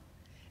hell.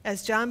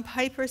 As John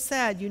Piper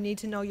said, you need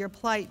to know your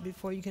plight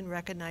before you can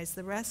recognize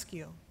the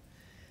rescue.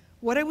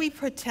 What are we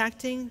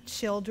protecting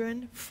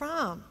children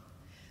from?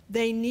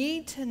 They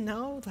need to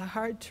know the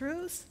hard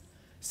truths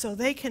so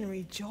they can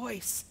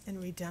rejoice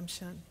in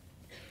redemption.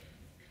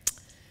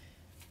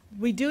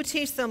 We do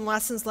teach them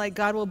lessons like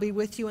God will be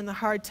with you in the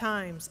hard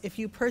times. If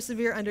you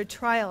persevere under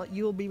trial,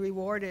 you will be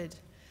rewarded.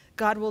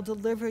 God will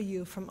deliver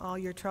you from all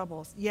your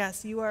troubles.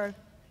 Yes,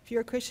 if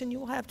you're a Christian, you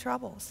will have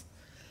troubles.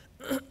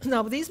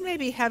 Now, these may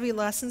be heavy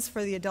lessons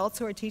for the adults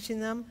who are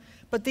teaching them,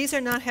 but these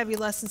are not heavy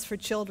lessons for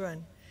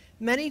children.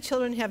 Many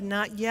children have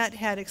not yet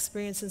had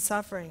experience in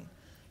suffering,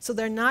 so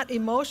they're not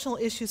emotional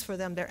issues for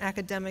them, they're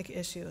academic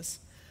issues.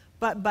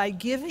 But by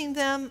giving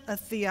them a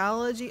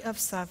theology of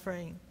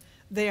suffering,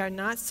 they are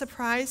not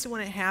surprised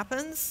when it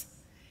happens,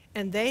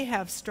 and they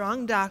have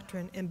strong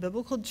doctrine and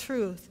biblical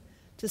truth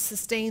to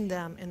sustain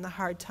them in the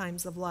hard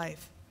times of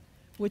life,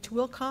 which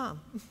will come.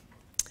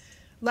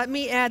 Let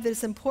me add that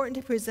it's important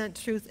to present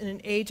truth in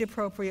an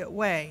age-appropriate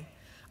way.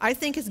 I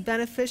think it's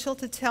beneficial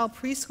to tell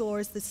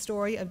preschoolers the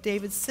story of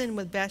David's sin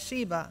with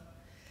Bathsheba,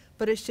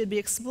 but it should be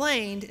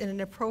explained in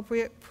an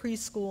appropriate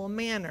preschool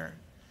manner.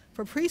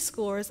 For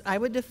preschoolers, I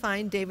would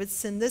define David's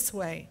sin this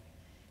way: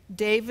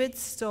 David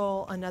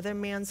stole another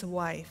man's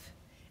wife,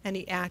 and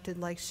he acted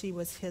like she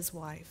was his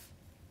wife.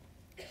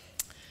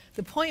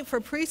 The point for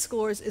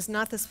preschoolers is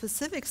not the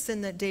specific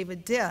sin that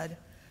David did,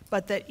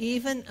 but that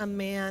even a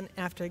man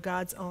after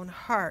God's own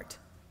heart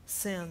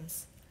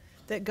sins,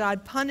 that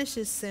God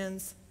punishes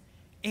sins,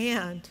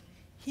 and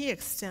he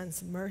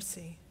extends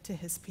mercy to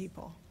his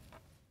people.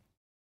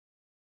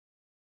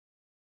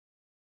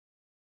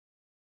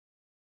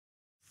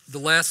 The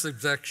last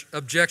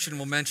objection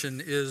we'll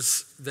mention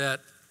is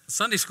that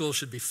Sunday school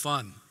should be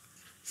fun.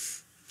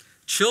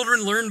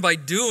 Children learn by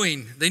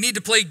doing. They need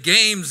to play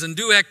games and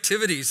do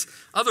activities.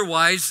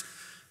 Otherwise,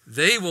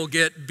 they will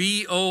get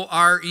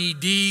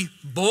B-O-R-E-D,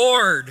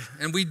 bored.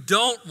 And we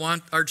don't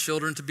want our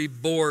children to be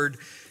bored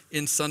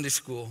in Sunday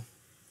school.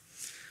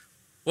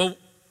 Well,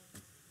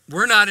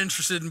 we're not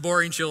interested in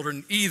boring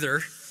children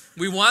either.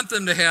 We want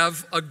them to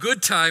have a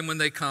good time when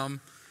they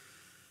come.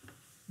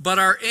 But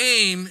our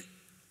aim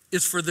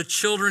is for the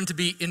children to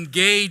be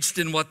engaged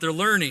in what they're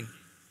learning.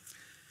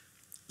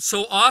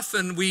 So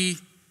often we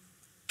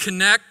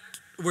connect,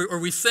 or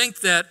we think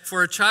that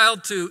for a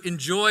child to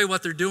enjoy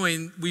what they're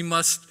doing, we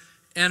must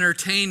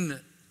entertain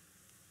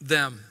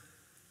them.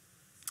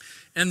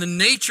 And the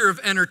nature of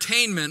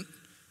entertainment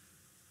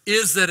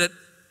is that it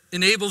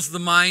enables the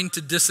mind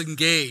to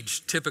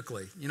disengage,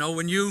 typically. You know,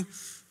 when you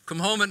come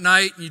home at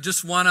night and you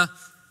just want to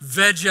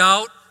veg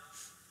out,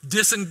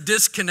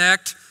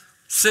 disconnect,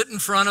 sit in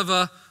front of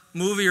a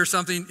movie or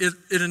something,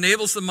 it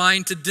enables the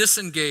mind to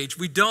disengage.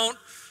 We don't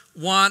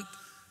want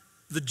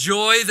the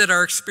joy that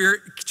our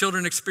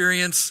children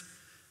experience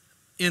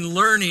in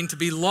learning to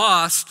be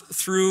lost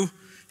through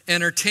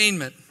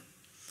entertainment.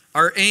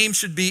 Our aim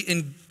should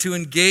be to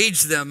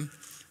engage them,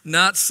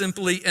 not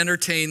simply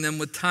entertain them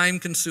with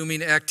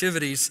time-consuming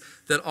activities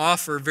that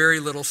offer very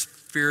little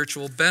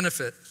spiritual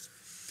benefit.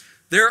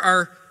 There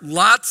are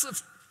lots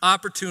of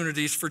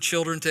opportunities for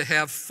children to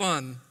have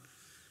fun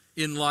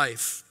in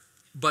life,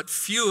 but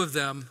few of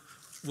them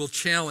will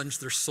challenge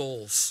their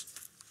souls.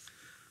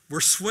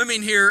 We're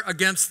swimming here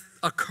against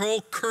a whole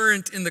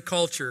current in the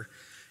culture,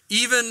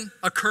 even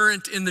a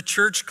current in the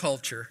church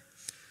culture.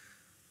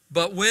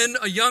 But when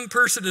a young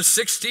person is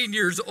 16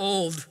 years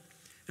old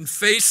and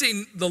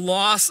facing the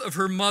loss of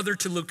her mother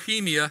to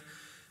leukemia,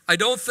 I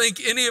don't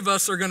think any of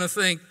us are going to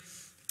think,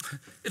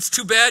 it's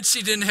too bad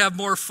she didn't have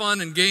more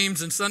fun and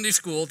games in Sunday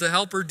school to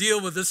help her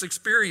deal with this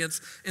experience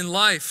in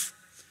life.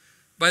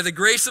 By the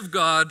grace of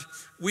God,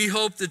 we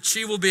hope that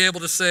she will be able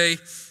to say,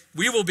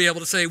 we will be able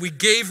to say we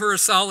gave her a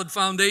solid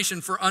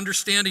foundation for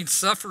understanding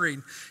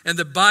suffering, and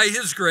that by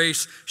his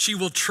grace she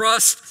will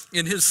trust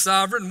in his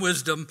sovereign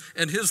wisdom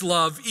and his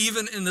love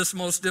even in this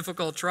most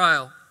difficult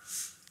trial.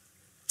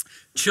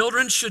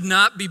 Children should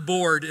not be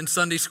bored in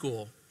Sunday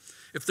school.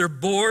 If they're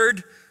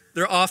bored,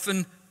 they're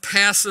often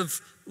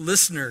passive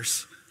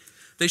listeners.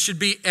 They should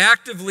be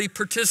actively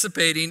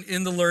participating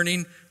in the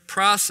learning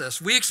process.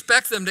 We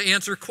expect them to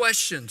answer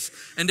questions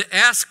and to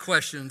ask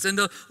questions and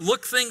to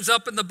look things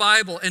up in the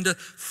Bible and to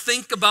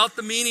think about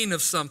the meaning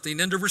of something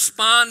and to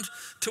respond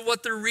to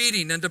what they're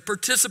reading and to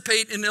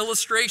participate in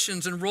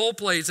illustrations and role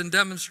plays and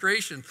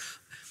demonstrations.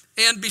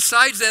 And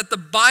besides that, the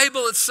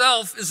Bible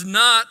itself is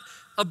not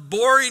a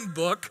boring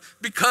book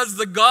because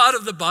the God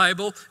of the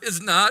Bible is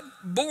not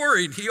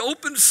boring. He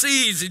opens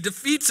seas. He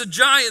defeats a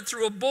giant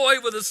through a boy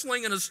with a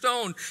sling and a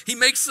stone. He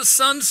makes the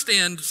sun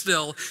stand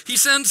still. He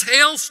sends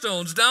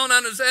hailstones down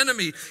on his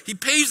enemy. He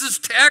pays his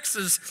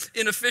taxes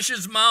in a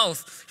fish's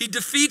mouth. He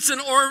defeats an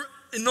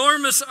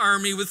enormous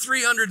army with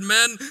 300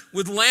 men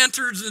with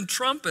lanterns and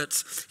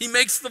trumpets. He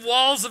makes the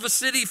walls of a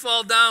city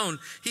fall down.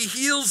 He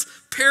heals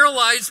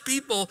paralyzed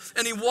people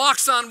and he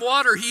walks on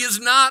water. He is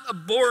not a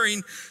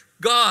boring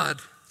God.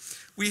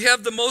 We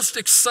have the most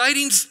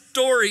exciting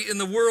story in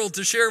the world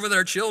to share with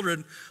our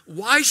children.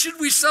 Why should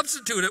we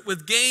substitute it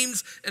with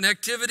games and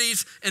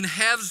activities and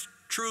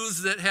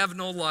half-truths that have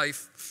no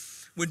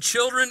life? When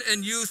children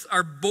and youth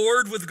are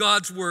bored with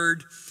God's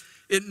word,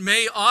 it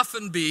may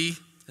often be,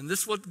 and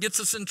this is what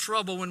gets us in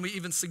trouble when we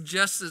even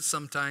suggest it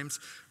sometimes,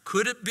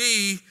 could it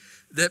be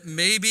that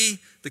maybe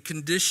the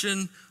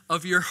condition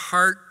of your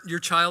heart, your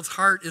child's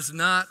heart, is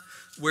not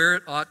where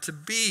it ought to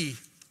be?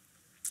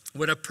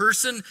 When a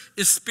person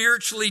is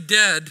spiritually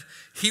dead,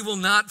 he will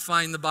not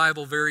find the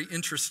Bible very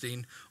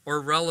interesting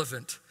or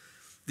relevant.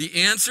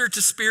 The answer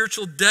to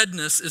spiritual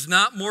deadness is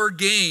not more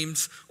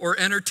games or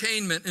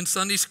entertainment in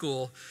Sunday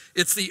school.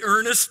 It's the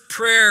earnest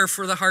prayer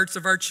for the hearts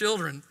of our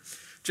children.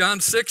 John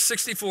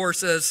 6:64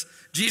 says,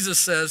 Jesus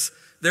says,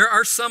 "There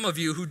are some of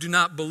you who do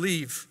not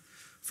believe."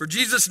 For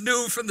Jesus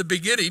knew from the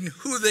beginning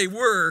who they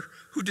were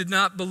who did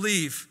not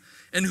believe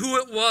and who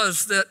it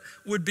was that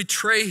would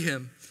betray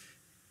him.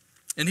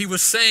 And he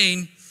was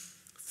saying,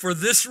 "For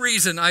this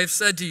reason I have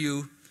said to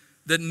you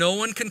that no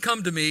one can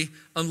come to me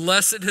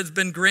unless it has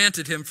been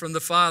granted him from the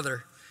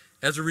Father."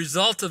 As a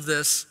result of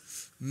this,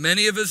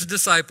 many of his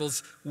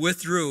disciples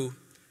withdrew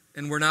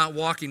and were not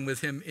walking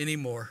with him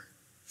anymore.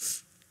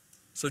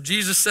 So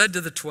Jesus said to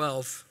the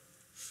 12,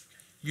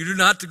 "You do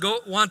not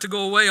want to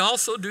go away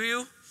also, do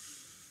you?"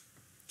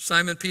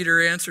 Simon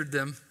Peter answered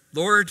them,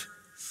 "Lord,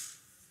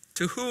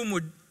 to whom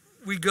would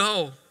we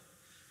go?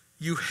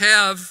 You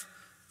have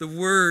the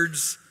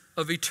words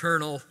of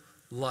eternal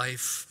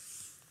life."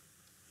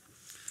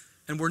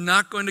 And we're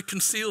not going to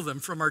conceal them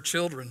from our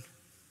children,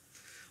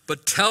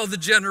 but tell the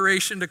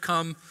generation to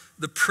come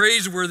the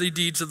praiseworthy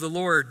deeds of the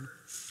Lord.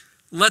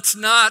 Let's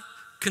not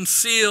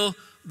conceal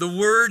the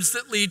words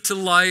that lead to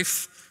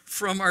life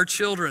from our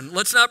children.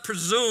 Let's not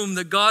presume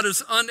that God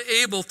is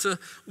unable to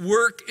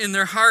work in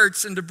their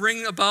hearts and to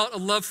bring about a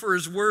love for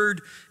his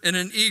word and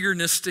an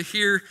eagerness to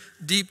hear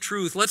deep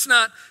truth. Let's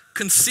not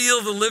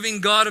conceal the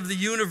living God of the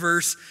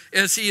universe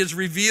as he has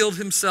revealed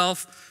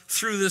himself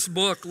through this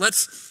book.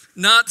 Let's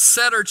not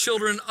set our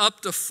children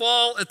up to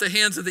fall at the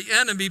hands of the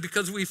enemy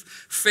because we've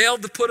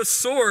failed to put a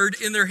sword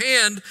in their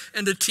hand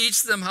and to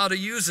teach them how to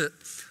use it.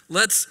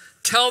 Let's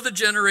tell the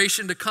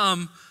generation to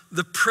come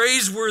the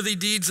praiseworthy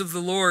deeds of the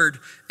Lord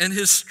and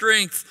his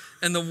strength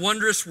and the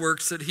wondrous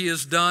works that he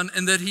has done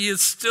and that he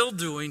is still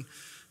doing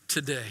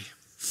today.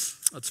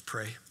 Let's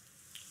pray.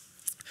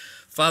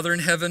 Father in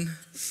heaven,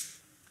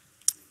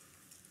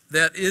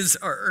 that is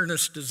our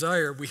earnest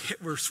desire.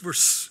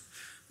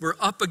 We're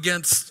up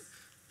against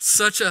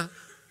such a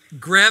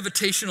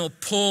gravitational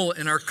pull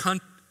in our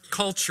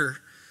culture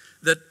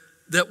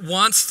that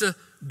wants to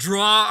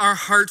draw our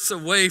hearts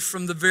away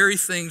from the very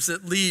things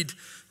that lead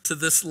to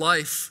this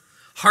life.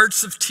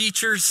 Hearts of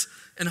teachers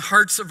and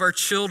hearts of our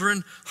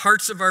children,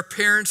 hearts of our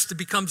parents to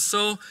become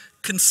so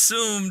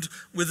consumed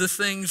with the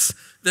things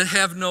that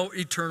have no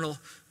eternal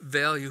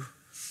value.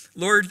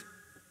 Lord,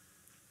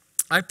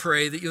 I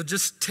pray that you'll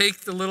just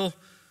take the little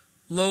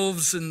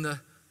loaves and the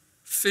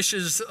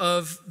fishes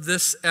of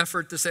this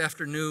effort this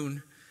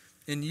afternoon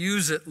and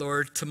use it,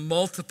 Lord, to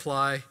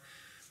multiply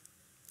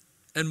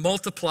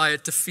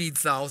it to feed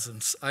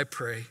thousands, I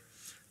pray.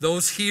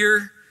 Those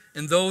here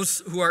and those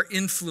who are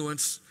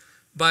influenced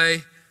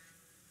by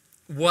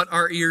what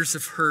our ears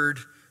have heard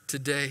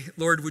today.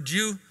 Lord, would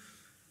you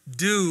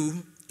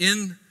do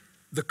in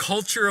the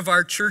culture of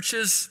our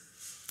churches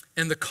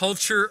and the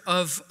culture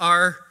of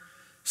our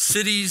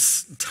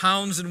cities,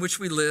 towns in which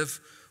we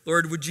live,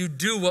 Lord, would you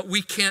do what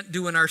we can't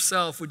do in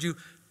ourselves? Would you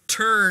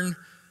turn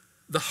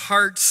the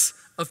hearts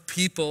of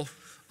people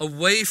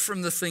away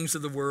from the things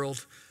of the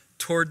world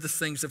toward the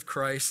things of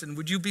Christ? And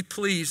would you be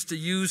pleased to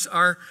use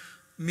our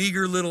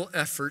meager little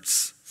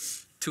efforts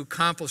to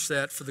accomplish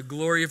that for the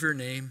glory of your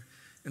name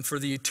and for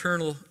the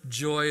eternal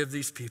joy of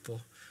these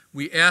people?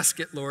 We ask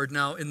it, Lord,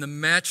 now in the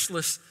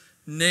matchless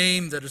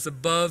name that is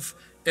above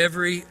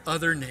every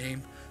other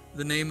name,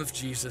 the name of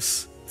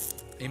Jesus.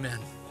 Amen.